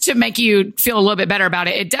just to make you feel a little bit better about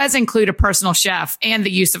it, it does include a personal chef and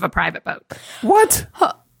the use of a private boat. What?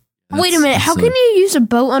 Wait a minute. How can you use a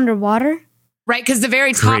boat underwater? Right, because the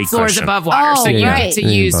very top Great floor is question. above water, Oh, so you right. get to Yeah,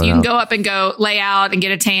 you use. can You boat can out. go up and go lay out and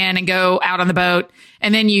get a tan and go out on the boat,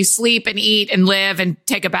 and then you sleep and eat and live and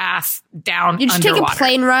take a bath down You just underwater. take a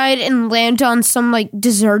plane ride and land on some like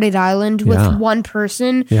deserted island with Yeah. one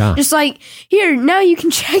person. Yeah. Just like, here, now you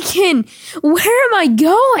can check in. Where am I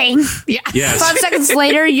going? Yeah. Yes. 5 seconds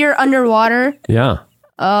later, you're underwater. Yeah.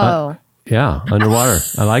 Oh, Yeah. Underwater.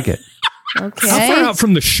 I like it. okay. How far out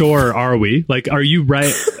from the shore are we? Like, are you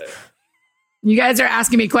right? You guys are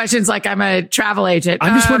asking me questions like I'm a travel agent.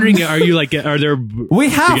 I'm just wondering, are you like, are there... We you're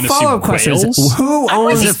have gonna see follow-up questions. whales? Who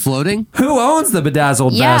Is it owns floating? the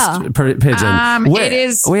bedazzled Yeah. vest pigeon? It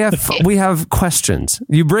is- We have questions.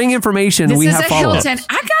 You bring information. This we is have a follow-ups. Hilton.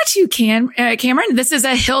 I got you, Cameron. This is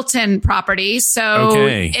a Hilton property. So,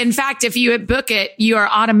 Okay. in fact, if you book it, you are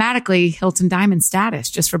automatically Hilton Diamond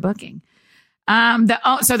status just for booking.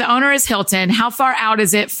 So the owner is Hilton. How far out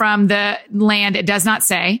is it from the land? It does not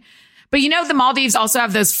say. But you know, the Maldives also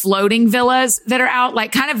have those floating villas that are out.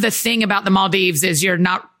 Like, kind of the thing about the Maldives is you're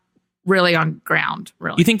not really on ground,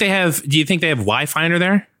 really. Do you think they have Wi-Fi under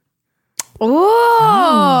there?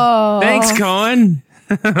 Oh. Thanks, Cohen.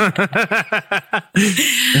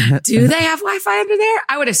 Do they have Wi-Fi under there?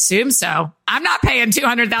 I would assume so. I'm not paying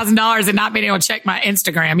 $200,000 and not being able to check my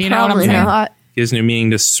Instagram. You know what I'm Probably saying? not. Gives new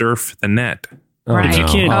meaning to surf the net. Oh, Right. no. You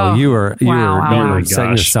can't- Oh, you were Wow.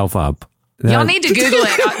 setting gosh. yourself up. Y'all need to Google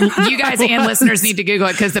it. You guys and listeners need to Google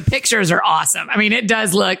it because the pictures are awesome. I mean, it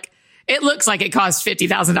looks like it costs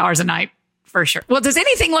 $50,000 a night for sure. Well, does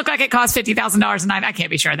anything look like it costs $50,000 a night? I can't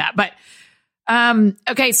be sure of that, but,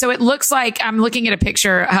 okay. So it looks like I'm looking at a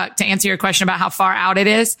picture to answer your question about how far out it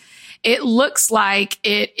is. It looks like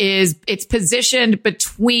it's positioned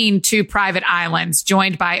between two private islands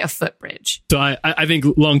joined by a footbridge. So I think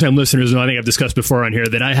longtime listeners know, I think I've discussed before on here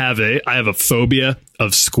that I have a phobia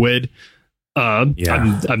of squid.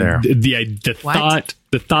 There.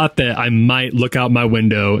 The thought that I might look out my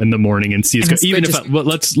window in the morning and see a And a squid, even if squid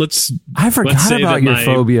let's I forgot say about that your my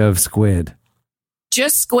phobia of squid.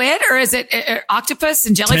 Just squid, or is it octopus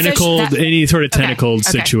and jellyfish? tentacled, any sort of Okay, tentacled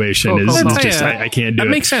okay. situation Cool, is cool, just cool. I can't do That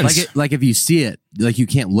it. makes sense. Like if you see it, like you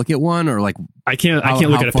can't look at one, or like I can't How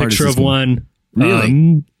look at a far does picture this of go? one.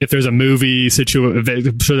 Really? If there's a movie situation,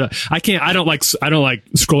 I don't like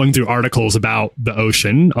scrolling through articles about the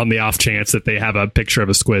ocean on the off chance that they have a picture of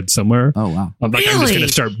a squid somewhere. oh wow, I'm just Really? going to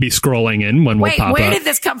start scrolling and one will Wait, pop where up. did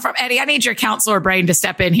this come from, Eddie? I need your counselor brain to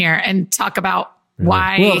step in here and talk about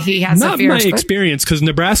why he has a not fear my of squid. experience, because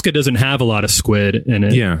Nebraska doesn't have a lot of squid in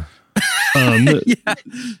it. Yeah.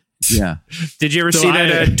 yeah. Did you ever So see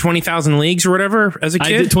that I- 20,000 Leagues or whatever as a I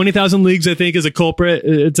kid? did 20,000 Leagues, I think, is a culprit.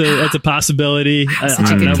 It's a possibility.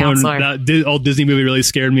 such a good counselor. That old Disney movie really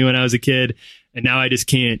scared me when I was a kid, and now I just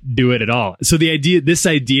can't do it at all. So this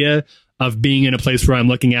idea of being in a place where I'm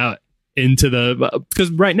looking out into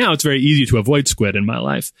because right now it's very easy to avoid squid in my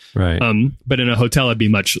life. Right. But in a hotel, it'd be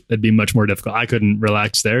much more difficult. I couldn't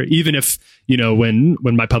relax there, even if, when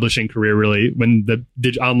my publishing career when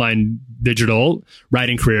the online digital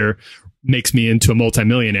writing career makes me into a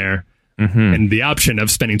multimillionaire. Mm-hmm. And the option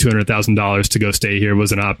of spending $200,000 to go stay here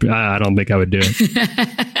was an option. I don't think I would do it.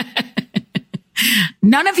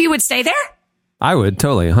 None of you would stay there? I would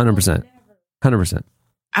totally 100%. 100%.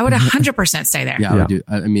 I would 100% stay there. Yeah, I Yeah. would do.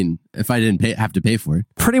 I mean, if I didn't have to pay for it,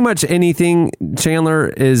 Pretty much anything, Chandler,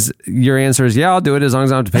 is your answer is, yeah, I'll do it as long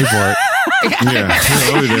as I don't have to pay for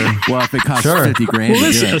it. well, if it costs Sure. $50,000, Well, to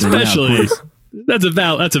this do it, then yeah, of especially course.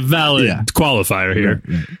 that's a valid Yeah. qualifier here.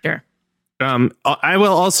 Sure. I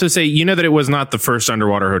will also say, that it was not the first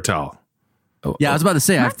underwater hotel. Yeah, I was about to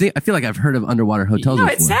say. I feel like I've heard of underwater hotels No,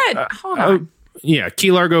 before. it said, hold on. Yeah,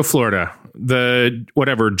 Key Largo, Florida. The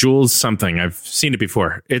whatever Jules something. I've seen it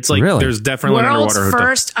before. It's like Really? there's definitely an World's underwater hotel.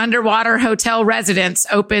 first underwater hotel residence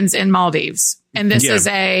opens in Maldives. And this Yeah. is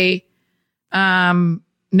a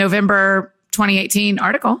November 2018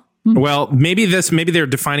 article. Well, maybe they're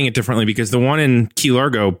defining it differently because the one in Key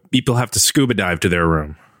Largo, people have to scuba dive to their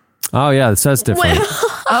room. Oh, yeah, it says different.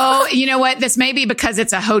 Oh, you know what? This may be because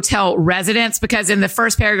it's a hotel residence, because in the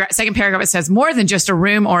second paragraph, it says more than just a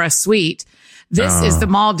room or a suite. This is the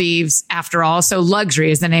Maldives after all. So luxury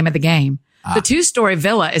is the name of the game. The 2-story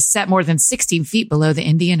villa is set more than 16 feet below the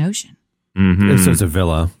Indian Ocean. So it's a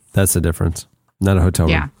villa. That's the difference. Not a hotel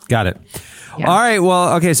room. Yeah. Got it. Yeah. All right.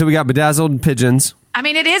 Well, okay. So we got bedazzled pigeons. I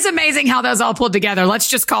mean, it is amazing how those all pulled together. Let's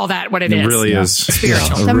just call that what it is. It really is.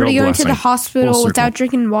 Spiritual. Somebody real going to the blessing. hospital Full without circle.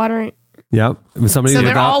 drinking water. Yep. Somebody So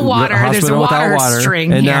they're without- all water. There's a hospital without water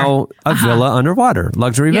string and here. now a villa underwater,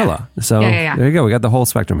 luxury Yeah. villa. So Yeah. there you go. We got the whole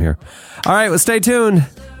spectrum here. All right. Well, stay tuned.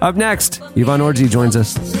 Up next, Yvonne Orji joins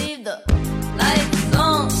us. Leave the lights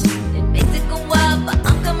on. It may take a while, but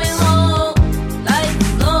I'm coming home.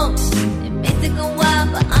 Lights on. It may take a while,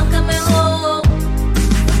 but I'm coming home.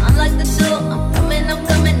 Unlock the door, I'm coming,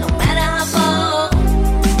 no matter how far.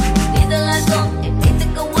 Leave the lights on. It may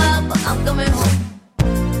take a while, but I'm coming home.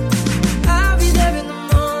 I'll be there in the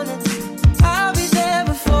morning. I'll be there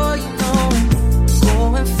before you know it.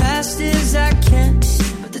 Going fast as I can,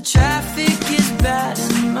 but the traffic is bad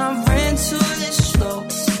and my rental is slow.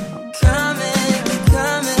 I'm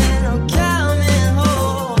coming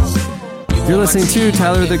home. You're listening to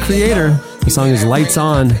Tyler, the Creator. The song is Lights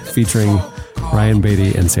On, featuring Ryan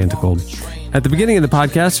Beatty and Santa Cold. At the beginning of the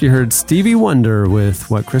podcast, you heard Stevie Wonder with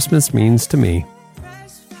What Christmas Means to Me.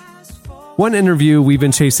 One interview we've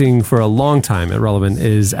been chasing for a long time at Relevant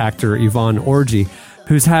is actor Yvonne Orji,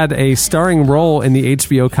 who's had a starring role in the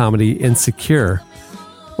HBO comedy Insecure.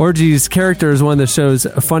 Orji's character is one of the show's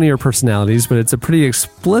funnier personalities, but it's a pretty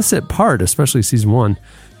explicit part, especially season 1,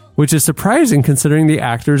 which is surprising considering the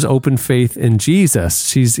actor's open faith in Jesus.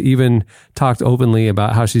 She's even talked openly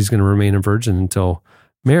about how she's going to remain a virgin until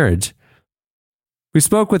marriage. We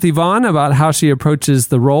spoke with Yvonne about how she approaches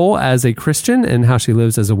the role as a Christian and how she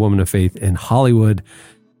lives as a woman of faith in Hollywood.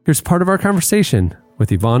 Here's part of our conversation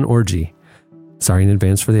with Yvonne Orji. Sorry in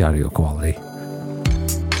advance for the audio quality.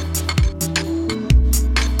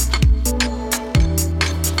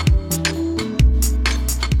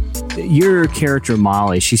 Your character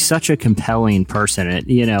Molly, she's such a compelling person. It,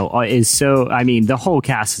 is so. I mean, the whole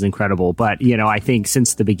cast is incredible, but I think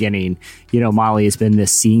since the beginning, Molly has been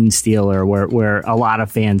this scene stealer where a lot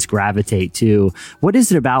of fans gravitate to. What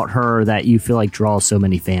is it about her that you feel like draws so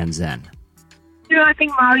many fans in? I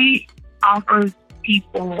think Molly offers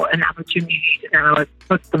people an opportunity to kind of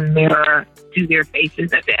put the mirror to their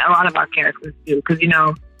faces. I think a lot of our characters do, because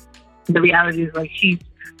the reality is she's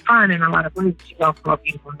fun in a lot of ways. She's also a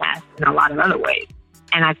beautiful mess in a lot of other ways.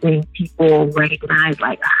 And I think people recognize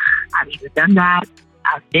I've either done that,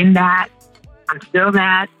 I've been that, I'm still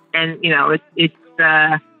that, and it's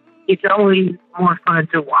always more fun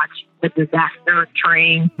to watch the disaster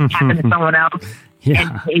train happen to someone else. Yeah.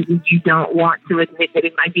 And maybe you don't want to admit that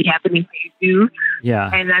it might be happening to you too. Yeah.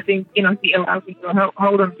 And I think, she allows people to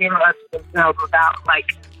hold them up to themselves without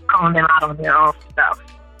calling them out on their own stuff.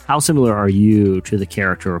 How similar are you to the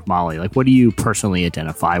character of Molly? What do you personally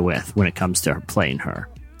identify with when it comes to playing her?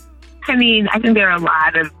 I mean, I think there are a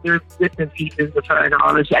lot of bits and pieces of her and all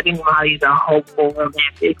of this. I think Molly's a hopeful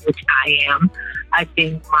romantic, which I am. I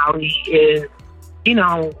think Molly is,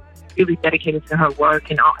 really dedicated to her work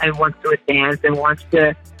and wants to advance and wants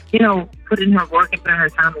to, put in her work and put in her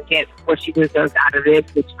time and get what she deserves out of it,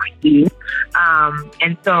 which I do.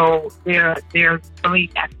 And so there are so many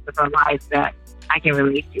facets of her life that I can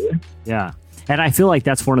relate to. Yeah. And I feel like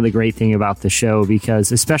that's one of the great things about the show,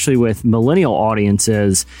 because especially with millennial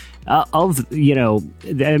audiences, even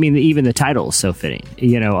the title is so fitting.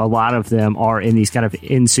 A lot of them are in these kind of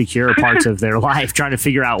insecure parts of their life, trying to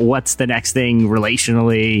figure out what's the next thing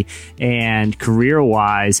relationally and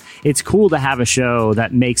career-wise. It's cool to have a show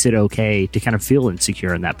that makes it okay to kind of feel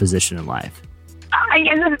insecure in that position in life.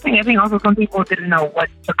 Another thing, I think also some people didn't know what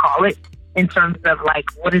to call it in terms of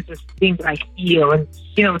what is this thing that I feel? And,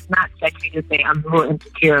 it's not sexy to say I'm a little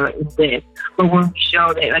insecure in this. But when we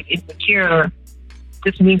show that insecure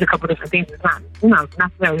just means a couple different things. It's not, it's not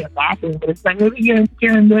necessarily a bad thing, but it's maybe you're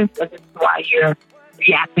insecure in this, and this is why you're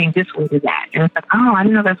reacting this way to that. And it's oh, I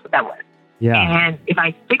didn't know that's what that was. Yeah. And if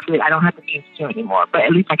I fix it, I don't have to be insecure anymore. But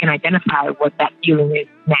at least I can identify what that feeling is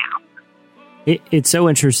now. It's so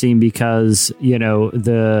interesting because,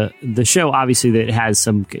 the show, obviously, that has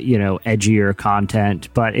some, edgier content,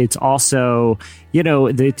 but it's also,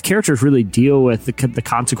 the characters really deal with the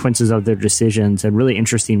consequences of their decisions in really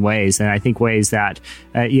interesting ways. And I think ways that,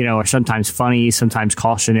 are sometimes funny, sometimes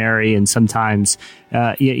cautionary, and sometimes,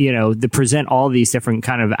 they present all these different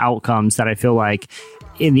kind of outcomes that I feel like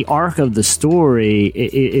in the arc of the story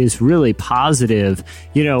is really positive,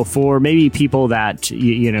 for maybe people that,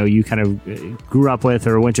 you kind of grew up with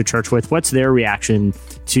or went to church with. What's their reaction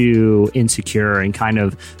to Insecure and kind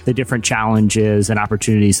of the different challenges and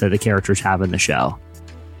opportunities that the characters have in the show?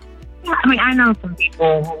 Yeah, I mean, I know some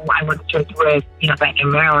people who I went to church with, back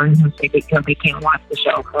in Maryland, who say they can't watch the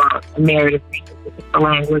show for a narrative reason, if it's the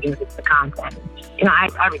language or if it's the content.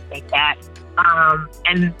 I respect that.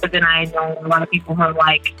 But then I know a lot of people who are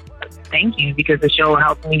like, thank you, because the show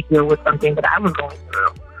helped me deal with something that I was going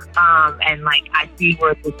through. And I see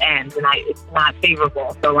where this ends, and it's not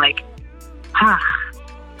favorable. So I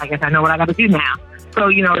guess I know what I got to do now. So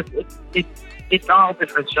it's all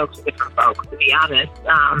different strokes for different folks, to be honest.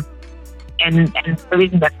 And the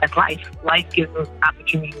reason that's life. Life gives us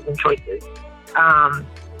opportunities and choices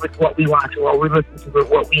with what we watch, or what we listen to, or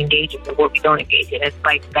what we engage in, or what we don't engage in. It's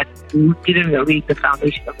that's legitimately the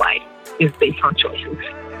foundation of life is based on choices.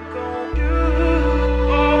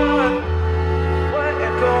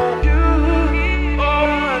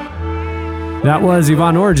 That was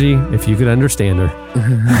Yvonne Orji, if you could understand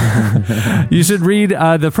her. You should read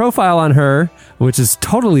the profile on her, which is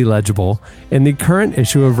totally legible, in the current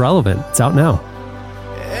issue of Relevant. It's out now.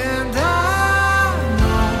 And I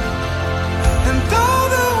know, and though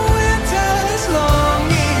the winter is long,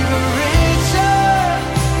 even richer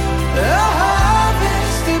the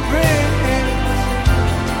harvest it brings.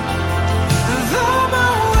 Though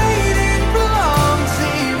my waiting belongs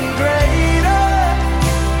even greater,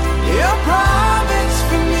 your promise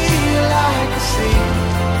for me like a seed.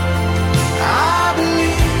 I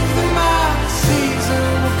believe that my season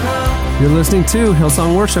will come. You're listening to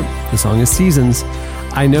Hillsong Worship. The song is Seasons.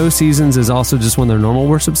 I know Seasons is also just one of their normal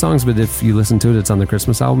worship songs, but if you listen to it, it's on the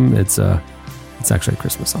Christmas album. It's actually a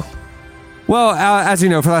Christmas song. Well, as you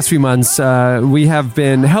know, for the last few months, we have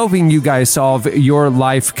been helping you guys solve your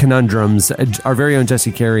life conundrums. Our very own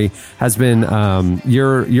Jesse Carey has been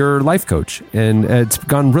your life coach, and it's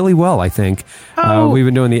gone really well, I think. We've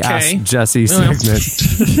been doing the Ask Jesse segment.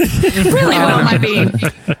 Really well, might be.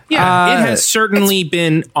 Yeah, it has certainly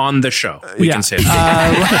been on the show. We can say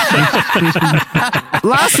that.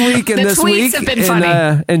 Last week and The this tweets week, have been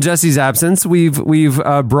funny. in Jesse's absence, we've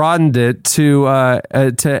broadened it to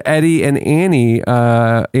Eddie and Annie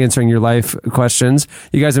answering your life questions.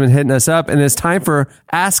 You guys have been hitting us up, and it's time for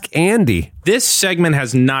Ask Andy. This segment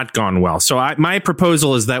has not gone well. So my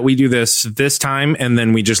proposal is that we do this time, and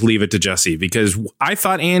then we just leave it to Jesse, because I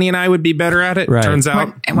thought Annie and I would be better at it. Right. Turns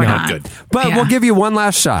out We're not not. good. But we'll give you one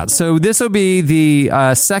last shot. So this will be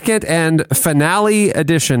the second and finale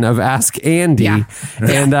edition of Ask Andy. Yeah.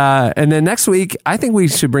 And then next week, I think we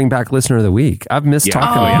should bring back Listener of the Week. I've missed talking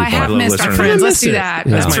Oh, to I people. have love missed listening our to friends. it. Let's do Yeah. that.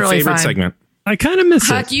 That's That's my really favorite fun. segment. I kind of miss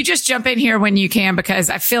Huck, it. you just jump in here when you can, because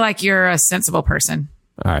I feel like you're a sensible person.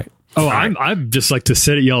 All right. Oh, I'm just like to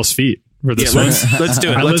sit at y'all's feet for this one. Let's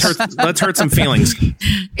do it. Let's hurt some feelings.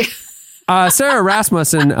 Sarah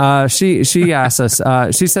Rasmussen, she asked us,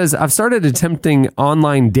 she says, I've started attempting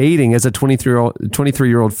online dating as a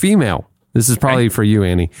 23-year-old female. This is probably for you,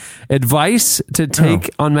 Annie. Advice to take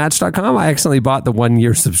on Match.com. I accidentally bought the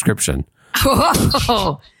 1-year subscription.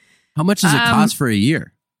 Oh, How much does it cost for a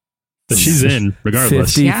year? But she's in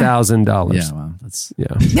regardless. $50,000. Yeah, wow, that's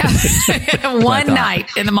one night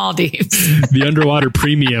in the Maldives. The underwater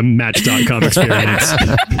premium Match.com experience.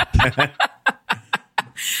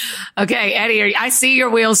 Okay, Eddie, I see your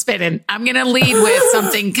wheels spinning. I'm going to lead with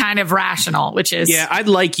something kind of rational, which is... Yeah, I'd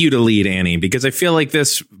like you to lead, Annie, because I feel like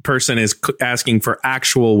this person is asking for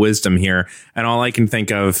actual wisdom here, and all I can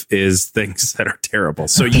think of is things that are terrible.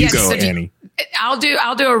 So you Yes, go, so Annie. I'll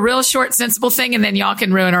do a real short, sensible thing, and then y'all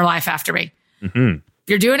can ruin her life after me. Mm-hmm. If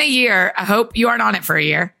you're doing a year, I hope you aren't on it for a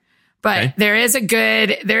year. But Okay. there is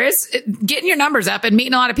getting your numbers up and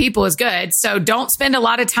meeting a lot of people is good. So don't spend a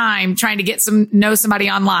lot of time trying to know somebody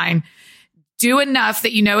online. Do enough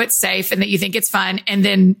that you know it's safe and that you think it's fun, and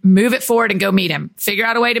then move it forward and go meet him. Figure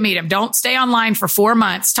out a way to meet him. Don't stay online for 4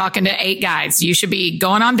 months talking to 8 guys. You should be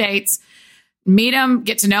going on dates, meet him,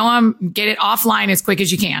 get to know him, get it offline as quick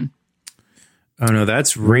as you can. Oh, no,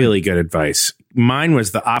 that's really good advice. Mine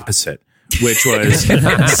was the opposite, which was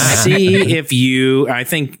see if I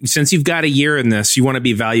think since you've got a year in this, you want to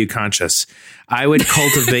be value conscious. I would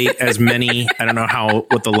cultivate as many, I don't know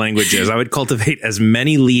what the language is. I would cultivate as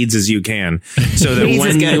many leads as you can so that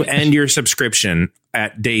when you end your subscription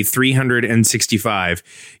at day 365,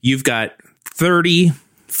 you've got 30,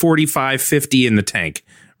 45, 50 in the tank.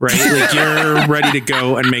 Right? Like you're ready to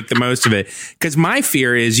go and make the most of it. Because my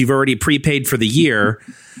fear is you've already prepaid for the year.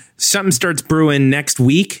 Something starts brewing next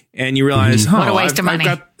week and you realize, What a waste of money.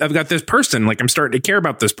 I've got this person. Like I'm starting to care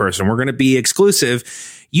about this person. We're going to be exclusive.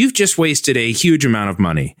 You've just wasted a huge amount of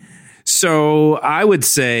money. So I would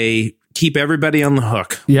say keep everybody on the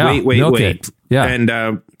hook. Yeah, Wait. it. Yeah. And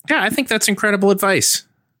I think that's incredible advice.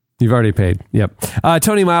 You've already paid. Yep.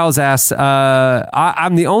 Tony Miles asks,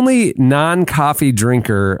 I'm the only non-coffee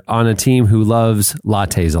drinker on a team who loves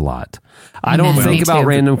lattes a lot. I don't think about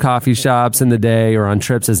random coffee shops in the day or on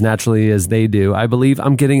trips as naturally as they do. I believe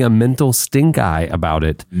I'm getting a mental stink eye about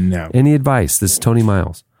it. No. Any advice? This is Tony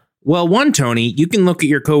Miles. Well, one, Tony, you can look at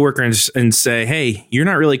your coworker and say, hey, you're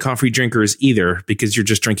not really coffee drinkers either because you're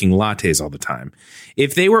just drinking lattes all the time.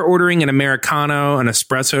 If they were ordering an Americano, an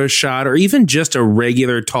espresso shot, or even just a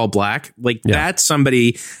regular tall black, that's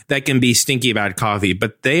somebody that can be stinky about coffee,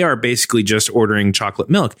 but they are basically just ordering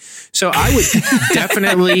chocolate milk. So I would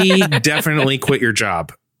definitely quit your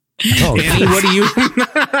job. Oh, Annie, what do you?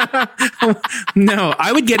 No,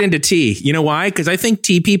 I would get into tea. You know why? Because I think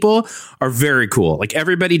tea people are very cool. Like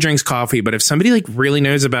everybody drinks coffee, but if somebody really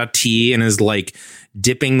knows about tea and is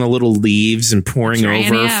dipping the little leaves and pouring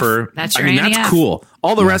over that's cool.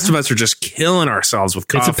 All the rest of us are just killing ourselves with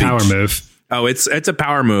coffee. It's a power move. Oh, it's a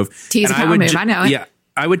power move. Tea's a power move. I know it. Yeah.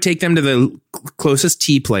 I would take them to the closest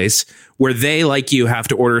tea place where they, like you, have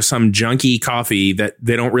to order some junky coffee that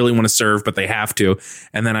they don't really want to serve, but they have to.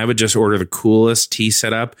 And then I would just order the coolest tea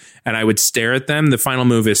setup and I would stare at them. The final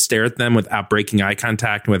move is stare at them without breaking eye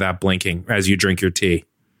contact and without blinking as you drink your tea.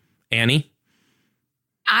 Annie?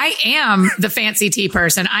 I am the fancy tea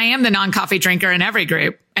person. I am the non-coffee drinker in every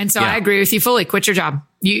group. And so I agree with you fully. Quit your job.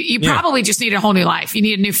 You probably just need a whole new life. You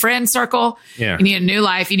need a new friend circle. Yeah. You need a new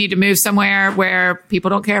life. You need to move somewhere where people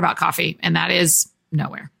don't care about coffee. And that is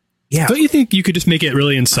nowhere. Yeah. Don't you think you could just make it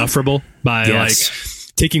really insufferable by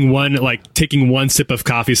taking one sip of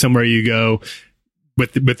coffee somewhere you go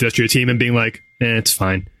with just your team and being like, it's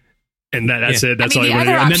fine. And that's it. That's all you want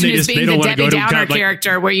to do. And then they don't want to go to Downer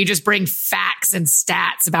character where you just bring facts and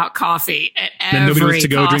stats about coffee at every then nobody wants to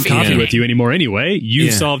go drink coffee with you anymore anyway.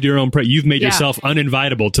 You've solved your own you've made yourself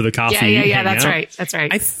uninvitable to the coffee. Yeah, that's right. That's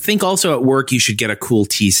right. I think also at work you should get a cool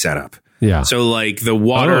tea setup. Yeah. So the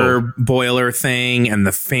water boiler thing and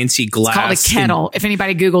the fancy glass. It's called a kettle. If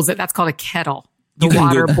anybody Googles it, that's called a kettle. The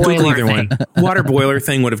water boiler thing. Water boiler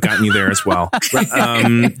thing would have gotten you there as well. But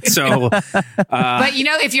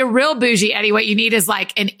if you're real bougie, Eddie, what you need is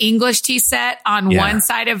an English tea set on one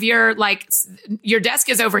side of your desk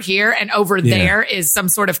is over here and over there is some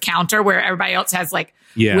sort of counter where everybody else has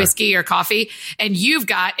whiskey or coffee. And you've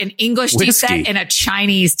got an English tea set and a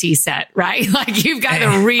Chinese tea set, right? You've got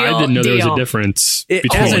the real I didn't know deal. There was a difference.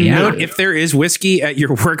 As a note, if there is whiskey at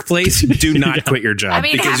your workplace, do not quit your job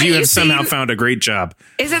because you have somehow found a great job.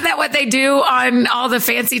 Isn't that what they do on all the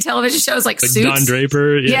fancy television shows Suits? Don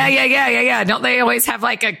Draper. Yeah. Don't they always have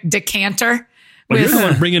a decanter? Well, you're the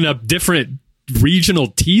one bringing up different regional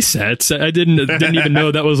tea sets. I didn't even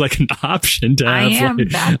know that was an option to have.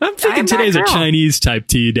 I'm thinking today's a Chinese type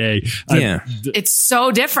tea day. Yeah. It's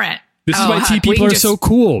so different. This is why tea people are so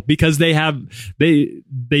cool because it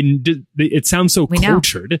sounds so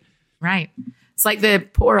cultured. Right. It's like the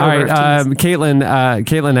pour over. All right,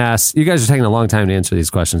 Caitlin asks, you guys are taking a long time to answer these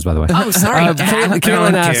questions, by the way. Oh, sorry.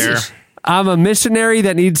 Caitlin asks, I'm a missionary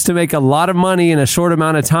that needs to make a lot of money in a short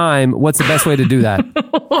amount of time. What's the best way to do that?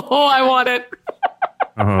 Oh, I want it.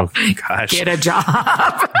 Oh gosh! Get a job.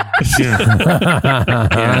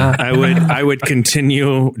 I would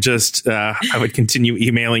continue I would continue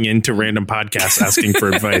emailing into random podcasts asking for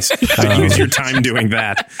advice. Use your time doing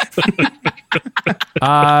that.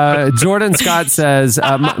 Jordan Scott says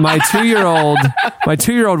my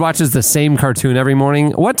 2-year-old watches the same cartoon every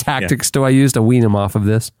morning. What tactics do I use to wean him off of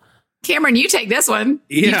this? Cameron, you take this one.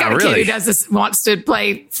 Yeah, You've got a kid who wants to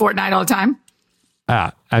play Fortnite all the time.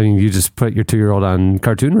 You just put your 2-year-old on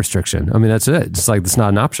cartoon restriction. That's it. It's it's not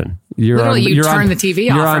an option. You turn the TV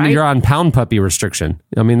off, right? You're on pound puppy restriction.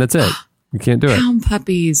 That's it. You can't do it. Pound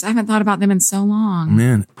puppies. I haven't thought about them in so long.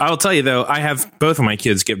 Man, I'll tell you though, I have both of my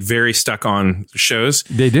kids get very stuck on shows.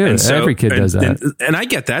 They do. And every kid does that. And I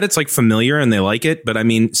get that. It's familiar and they like it. But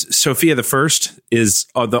Sophia the First is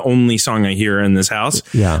the only song I hear in this house.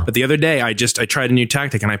 Yeah. But the other day I tried a new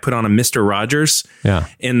tactic and I put on a Mr. Rogers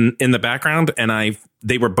in the background and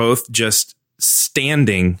they were both just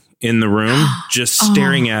standing in the room, just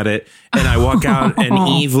staring at it. And I walk out and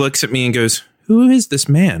Eve looks at me and goes, "Who is this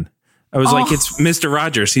man?" I was like, "It's Mr.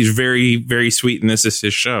 Rogers. He's very, very sweet, and this is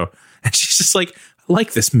his show." And she's just like, "I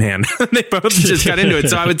like this man." They both just got into it.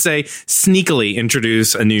 So I would say sneakily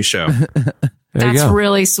introduce a new show. That's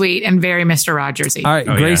really sweet and very Mr. Rogers-y. All right,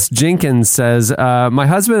 Grace Jenkins says, my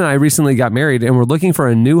husband and I recently got married and we're looking for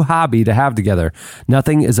a new hobby to have together.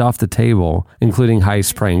 Nothing is off the table, including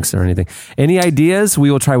heist pranks or anything. Any ideas?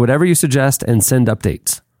 We will try whatever you suggest and send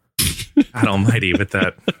updates. God almighty with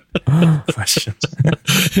that question.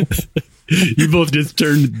 You both just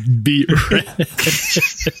turned beet red.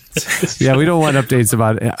 Yeah, we don't want updates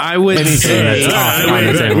about I would anything say, that's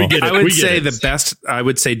off the table. We get it. I would We get say it. the best. I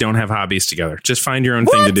would say don't have hobbies together. Just find your own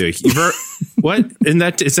thing to do. What?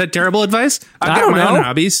 Is that terrible advice? I've I got don't my know. own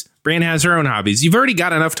hobbies. Brian has her own hobbies. You've already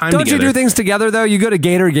got enough time Don't together. you do things together, though? You go to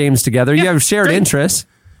Gator games together. You have shared great. interests.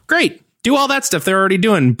 Great. Do all that stuff they're already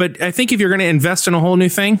doing. But I think if you're going to invest in a whole new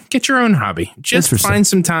thing, get your own hobby. Just Interesting. find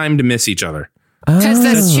some time to miss each other. Because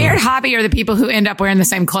the shared hobby are the people who end up wearing the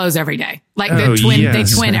same clothes every day. Like Oh, they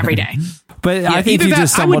yes. twin every day. But I think either you that-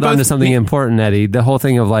 just I would stumbled onto both- something important, Eddie. The whole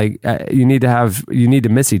thing of like, you need to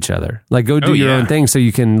miss each other. Like, go do Oh, your yeah. own thing so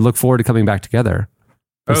you can look forward to coming back together.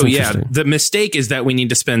 That's Oh, yeah. interesting. The mistake is that we need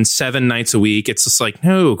to spend 7 nights a week. It's just like,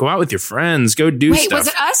 no, go out with your friends. Go do Wait, stuff. was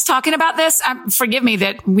it us talking about this? Forgive me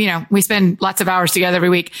that, we spend lots of hours together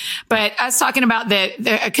every week, but us talking about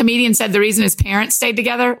a comedian said the reason his parents stayed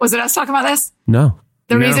together. Was it us talking about this? No.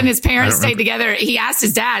 The No, reason his parents I don't stayed together, he asked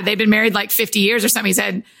his dad, they've been married like 50 years or something. He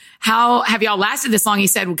said, how have y'all lasted this long? He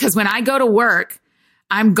said, because when I go to work,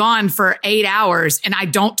 I'm gone for 8 hours and I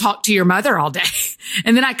don't talk to your mother all day.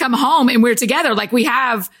 And then I come home and we're together. Like we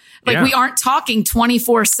aren't talking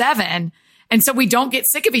 24/7. And so we don't get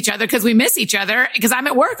sick of each other because we miss each other because I'm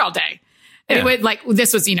at work all day. And it would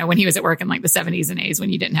this was, when he was at work in like the 70s and 80s when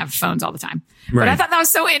you didn't have phones all the time. But I thought that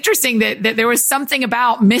was so interesting that there was something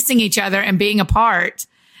about missing each other and being apart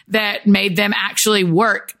that made them actually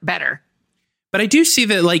work better. But I do see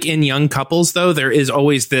that, like, in young couples, though, there is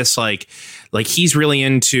always this, like he's really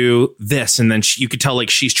into this. And then you could tell, like,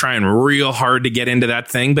 she's trying real hard to get into that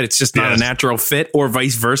thing, but it's just not a natural fit, or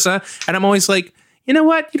vice versa. And I'm always like, you know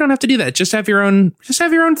what? You don't have to do that. Just have your own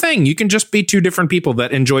thing. You can just be two different people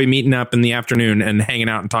that enjoy meeting up in the afternoon and hanging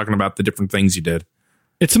out and talking about the different things you did.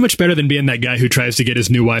 It's so much better than being that guy who tries to get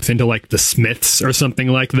his new wife into like the Smiths or something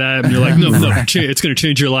like that. And you're like, no, it's going to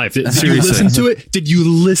change your life. Did you listen to it? Did you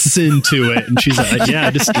listen to it? And she's like,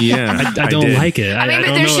 I don't did. like it. I mean,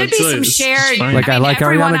 but there should be some shared. Like, I like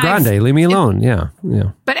everyone Ariana Grande. Leave me alone. Yeah.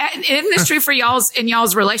 But isn't this true for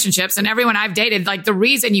y'all's relationships and everyone I've dated? Like the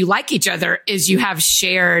reason you like each other is you have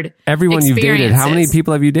shared Everyone you've dated. How many experiences.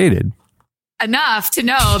 people have you dated? Enough to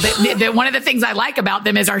know that one of the things I like about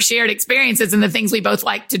them is our shared experiences and the things we both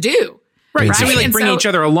like to do. Right. So we like And bring each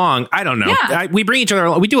other along. I don't know. Yeah. We bring each other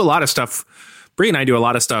along. We do a lot of stuff. Bree and I do a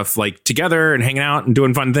lot of stuff like together and hanging out and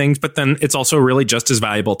doing fun things, but then it's also really just as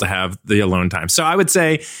valuable to have the alone time. So I would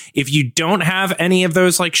say if you don't have any of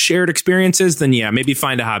those like shared experiences, then maybe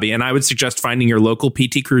find a hobby. And I would suggest finding your local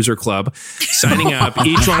PT Cruiser club, signing up.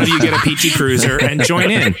 Each one of you get a PT Cruiser and join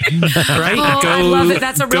in. Right? Oh, I love it.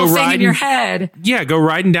 That's a real thing in your head. Yeah, go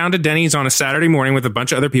riding down to Denny's on a Saturday morning with a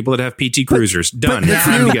bunch of other people that have PT Cruisers. Done. If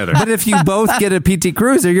Time you- together. But if you both get a PT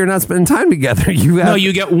Cruiser, you're not spending time together.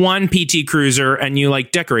 You get one PT Cruiser and you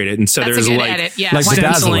like decorate it. And so That's a there's good like, edit, yeah. like One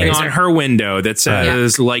stenciling bedazzling. on her window that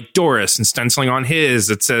says like Doris, and stenciling on his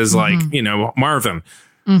that says like, Marvin.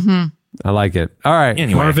 I like it. All right.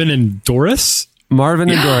 Anyway. Marvin and Doris. Marvin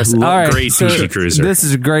and Doris. All right. Great PT Cruiser. This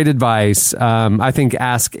is great advice. I think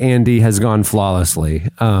Ask Andy has gone flawlessly.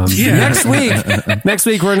 Next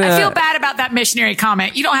week we're gonna. I feel bad about that missionary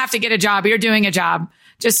comment. You don't have to get a job. You're doing a job.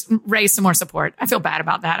 Just raise some more support. I feel bad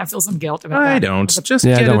about that. I feel some guilt about that. I don't. Just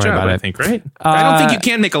Yeah, get don't a worry job, about I it. think, right? I don't think you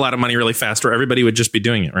can make a lot of money really fast or everybody would just be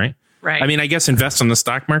doing it, right? Right. I mean, I guess invest in the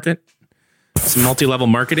stock market. It's a multi-level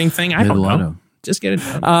marketing thing. I don't know. Just get it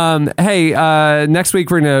done. Hey, next week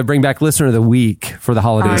we're going to bring back Listener of the Week for the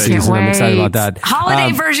holiday I can't season. I'm excited wait. about that.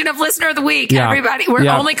 Holiday version of Listener of the Week. yeah. Everybody, we're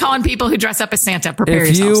Yeah. only calling people who dress up as Santa. Prepare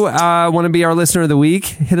If yourselves. you want to be our Listener of the Week,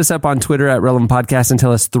 hit us up on Twitter at Relevant Podcast and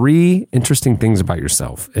tell us 3 interesting things about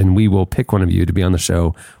yourself. And we will pick one of you to be on the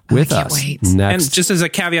show with can't us wait. next. And just as a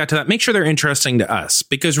caveat to that, make sure they're interesting to us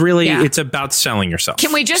because really Yeah. it's about selling yourself.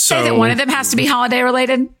 Can we just say that one of them has to be holiday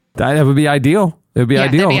related? That would be ideal. It would be Yeah,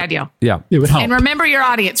 ideal. that'd be ideal. Yeah. It would help. And remember your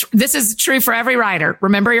audience. This is true for every writer.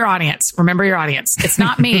 Remember your audience. Remember your audience. It's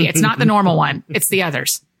not me. It's not the normal one. It's the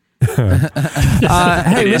others. Hey,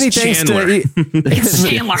 It is many thanks Chandler. to It's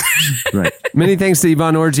Chandler. Right. many thanks to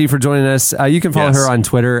Yvonne Orji for joining us. You can follow Yes. her on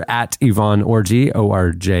Twitter at Yvonne Orji,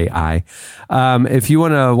 ORJI. If you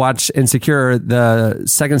want to watch Insecure, the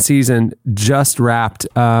second season just wrapped.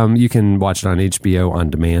 You can watch it on HBO on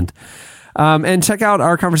demand. And check out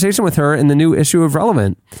our conversation with her in the new issue of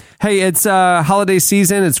Relevant. Hey, it's holiday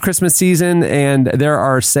season, it's Christmas season, and there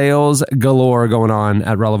are sales galore going on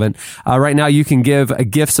at Relevant. Right now, you can give a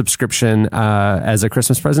gift subscription as a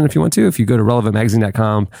Christmas present if you want to. If you go to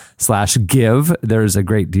relevantmagazine.com/give, there's a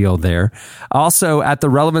great deal there. Also, at the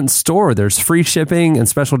Relevant store, there's free shipping and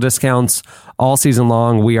special discounts all season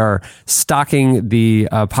long. We are stocking the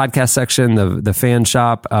podcast section, the fan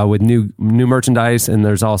shop with new merchandise, and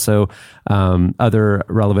there's also other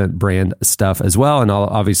Relevant brand stuff as well, and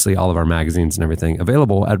obviously all of our magazines and everything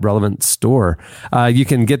available at Relevant Store. You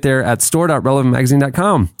can get there at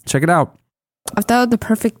store.relevantmagazine.com. Check it out. I thought of the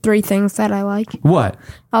perfect 3 things that I like. What?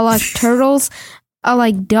 I like turtles, I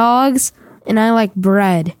like dogs, and I like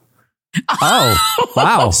bread. Oh,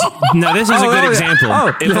 wow. Now, this is a good example.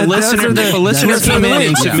 If a listener came in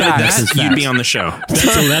and submitted that, you'd be on the show.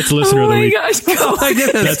 That's listener of the week. Gosh, Oh my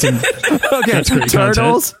goodness. Okay, That's great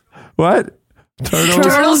turtles. What?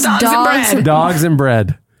 Turtles, dogs, and bread. Dogs and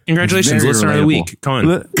bread. Congratulations, Very listener of the relatable. week, Cohen.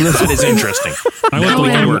 That is interesting. I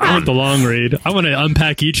want the long read. I want to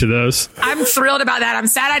unpack each of those. I'm thrilled about that. I'm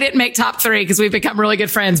sad I didn't make top 3 because we've become really good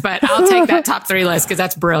friends, but I'll take that top 3 list because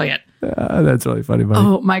that's brilliant. That's really funny, buddy.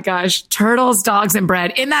 Oh my gosh. Turtles, dogs, and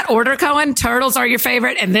bread. In that order, Cohen, turtles are your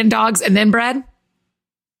favorite, and then dogs, and then bread?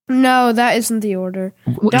 No, that isn't the order.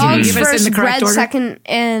 Can you Dogs give us in first, the correct bread order? second,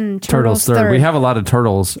 and Turtles turtles third. We have a lot of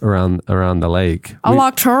turtles around the lake. I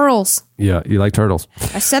like turtles. Yeah, you like turtles.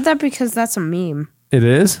 I said that because that's a meme. It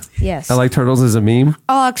is? Yes. I like turtles as a meme.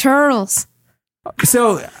 I like turtles.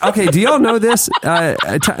 So, okay, do y'all know this?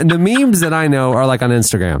 The memes that I know are like on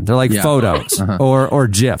Instagram. They're like photos or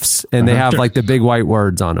GIFs, and they have like the big white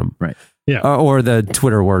words on them. Right. Yeah. Or the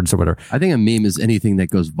Twitter words or whatever. I think a meme is anything that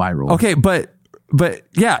goes viral. Okay, but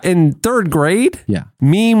yeah, in 3rd grade, Yeah.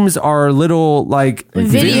 memes are little like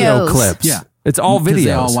video Videos. clips. Yeah. It's all Because videos.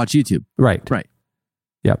 They all watch YouTube. Right. Right.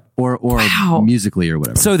 Yep. Or Wow. musically or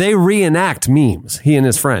whatever. So they reenact memes, he and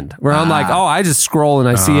his friend, where I'm like, oh, I just scroll and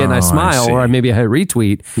I see it and I smile, see. or maybe I hit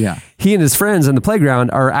retweet. Yeah. He and his friends in the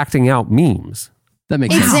playground are acting out memes. That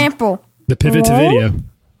makes sense. Example. The pivot to video.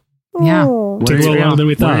 Yeah. What Took are a little your- longer than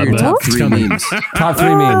we what are thought, your but top it's 3 coming. memes? Top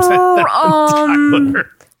 3 memes.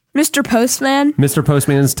 Mr. Postman. Mr.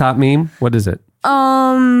 Postman's top meme. What is it?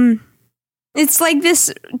 It's like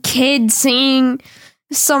this kid singing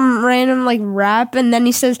some random like rap, and then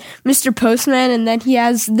he says Mr. Postman, and then he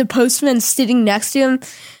has the postman sitting next to him.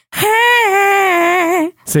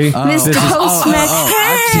 See? Mr. Postman.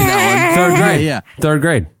 I've seen that one. 3rd grade. Yeah. 3rd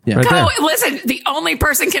grade. Yeah. Right there. Oh, listen, the only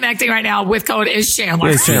person connecting right now with Cohen is Chandler.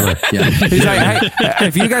 It's Chandler. Yeah. He's like, hey,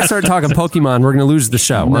 if you guys start talking Pokemon, we're going to lose the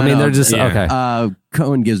show. I mean, they're just, okay.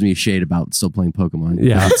 Cohen gives me shade about still playing Pokemon.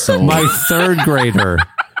 Yeah. So My 3rd grader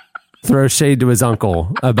throws shade to his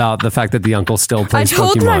uncle about the fact that the uncle still I plays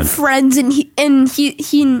told Pokemon. my friends, and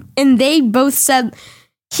they both said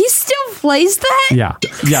he still plays that. Yeah.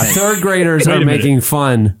 3rd graders Wait are a minute. making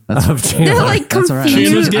fun of Chandler. They're like That's all right. confused.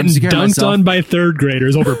 Chandler's I'm getting scared of dunked myself. on by 3rd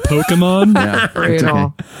graders over Pokemon. yeah.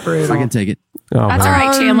 Brutal. It's Brutal. I can take it. Oh, That's man. all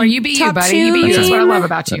right, Chandler. You be you, top buddy. You be you. That's what I love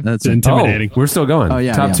about you. That's It's intimidating. Oh, we're still going. Oh,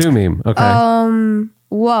 yeah, Top yeah. 2 meme. Okay.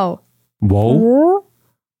 Whoa. Whoa.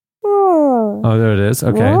 Oh, there it is.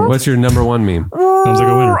 Okay. What's your number 1 meme? Sounds like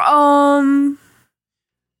a winner.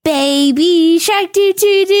 Baby shark, do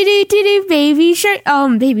do do do do do, baby shark.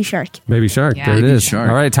 Baby shark. Baby Shark. Yeah. There it Baby is. Shark.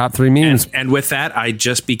 All right. Top 3 memes. And with that, I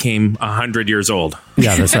just became 100 years old.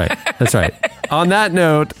 Yeah, that's right. That's right. On that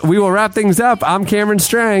note, we will wrap things up. I'm Cameron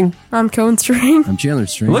Strang. I'm Cohen String. I'm Chandler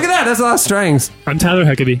String. Look at that. That's a lot of strings. I'm Tyler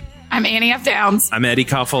Huckabee. I'm Annie F. Downs. I'm Eddie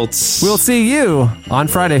Koffoltz. We'll see you on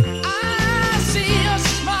Friday. I see your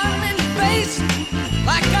smiling face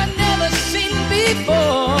like I never seen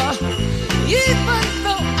before. Even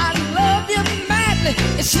though I love you madly,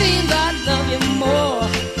 it seems I love you more.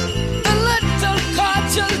 The little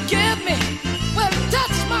cards you'll give me will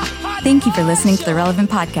touch my heart. Thank you for listening to the Relevant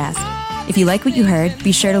Podcast. If you like what you heard,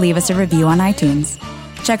 be sure to leave us a review on iTunes.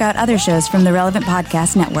 Check out other shows from the Relevant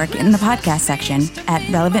Podcast Network in the podcast section at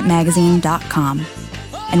relevantmagazine.com.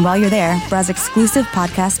 And while you're there, browse exclusive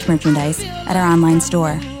podcast merchandise at our online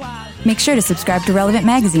store. Make sure to subscribe to Relevant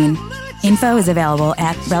Magazine. Info is available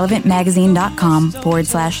at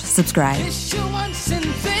relevantmagazine.com/subscribe. Wish you once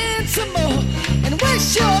invincible and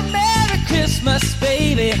wish you a Merry Christmas,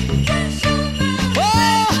 baby.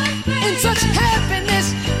 Oh, in such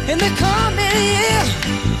happiness in the coming year.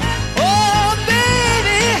 Oh,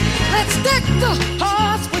 baby, let's deck the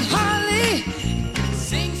hearts with holly.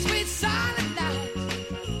 Sing sweet silent night.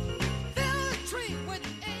 Fill the tree with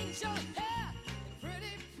angel hair.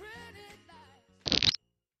 Pretty, pretty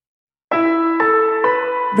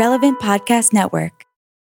lights. Relevant Podcast Network.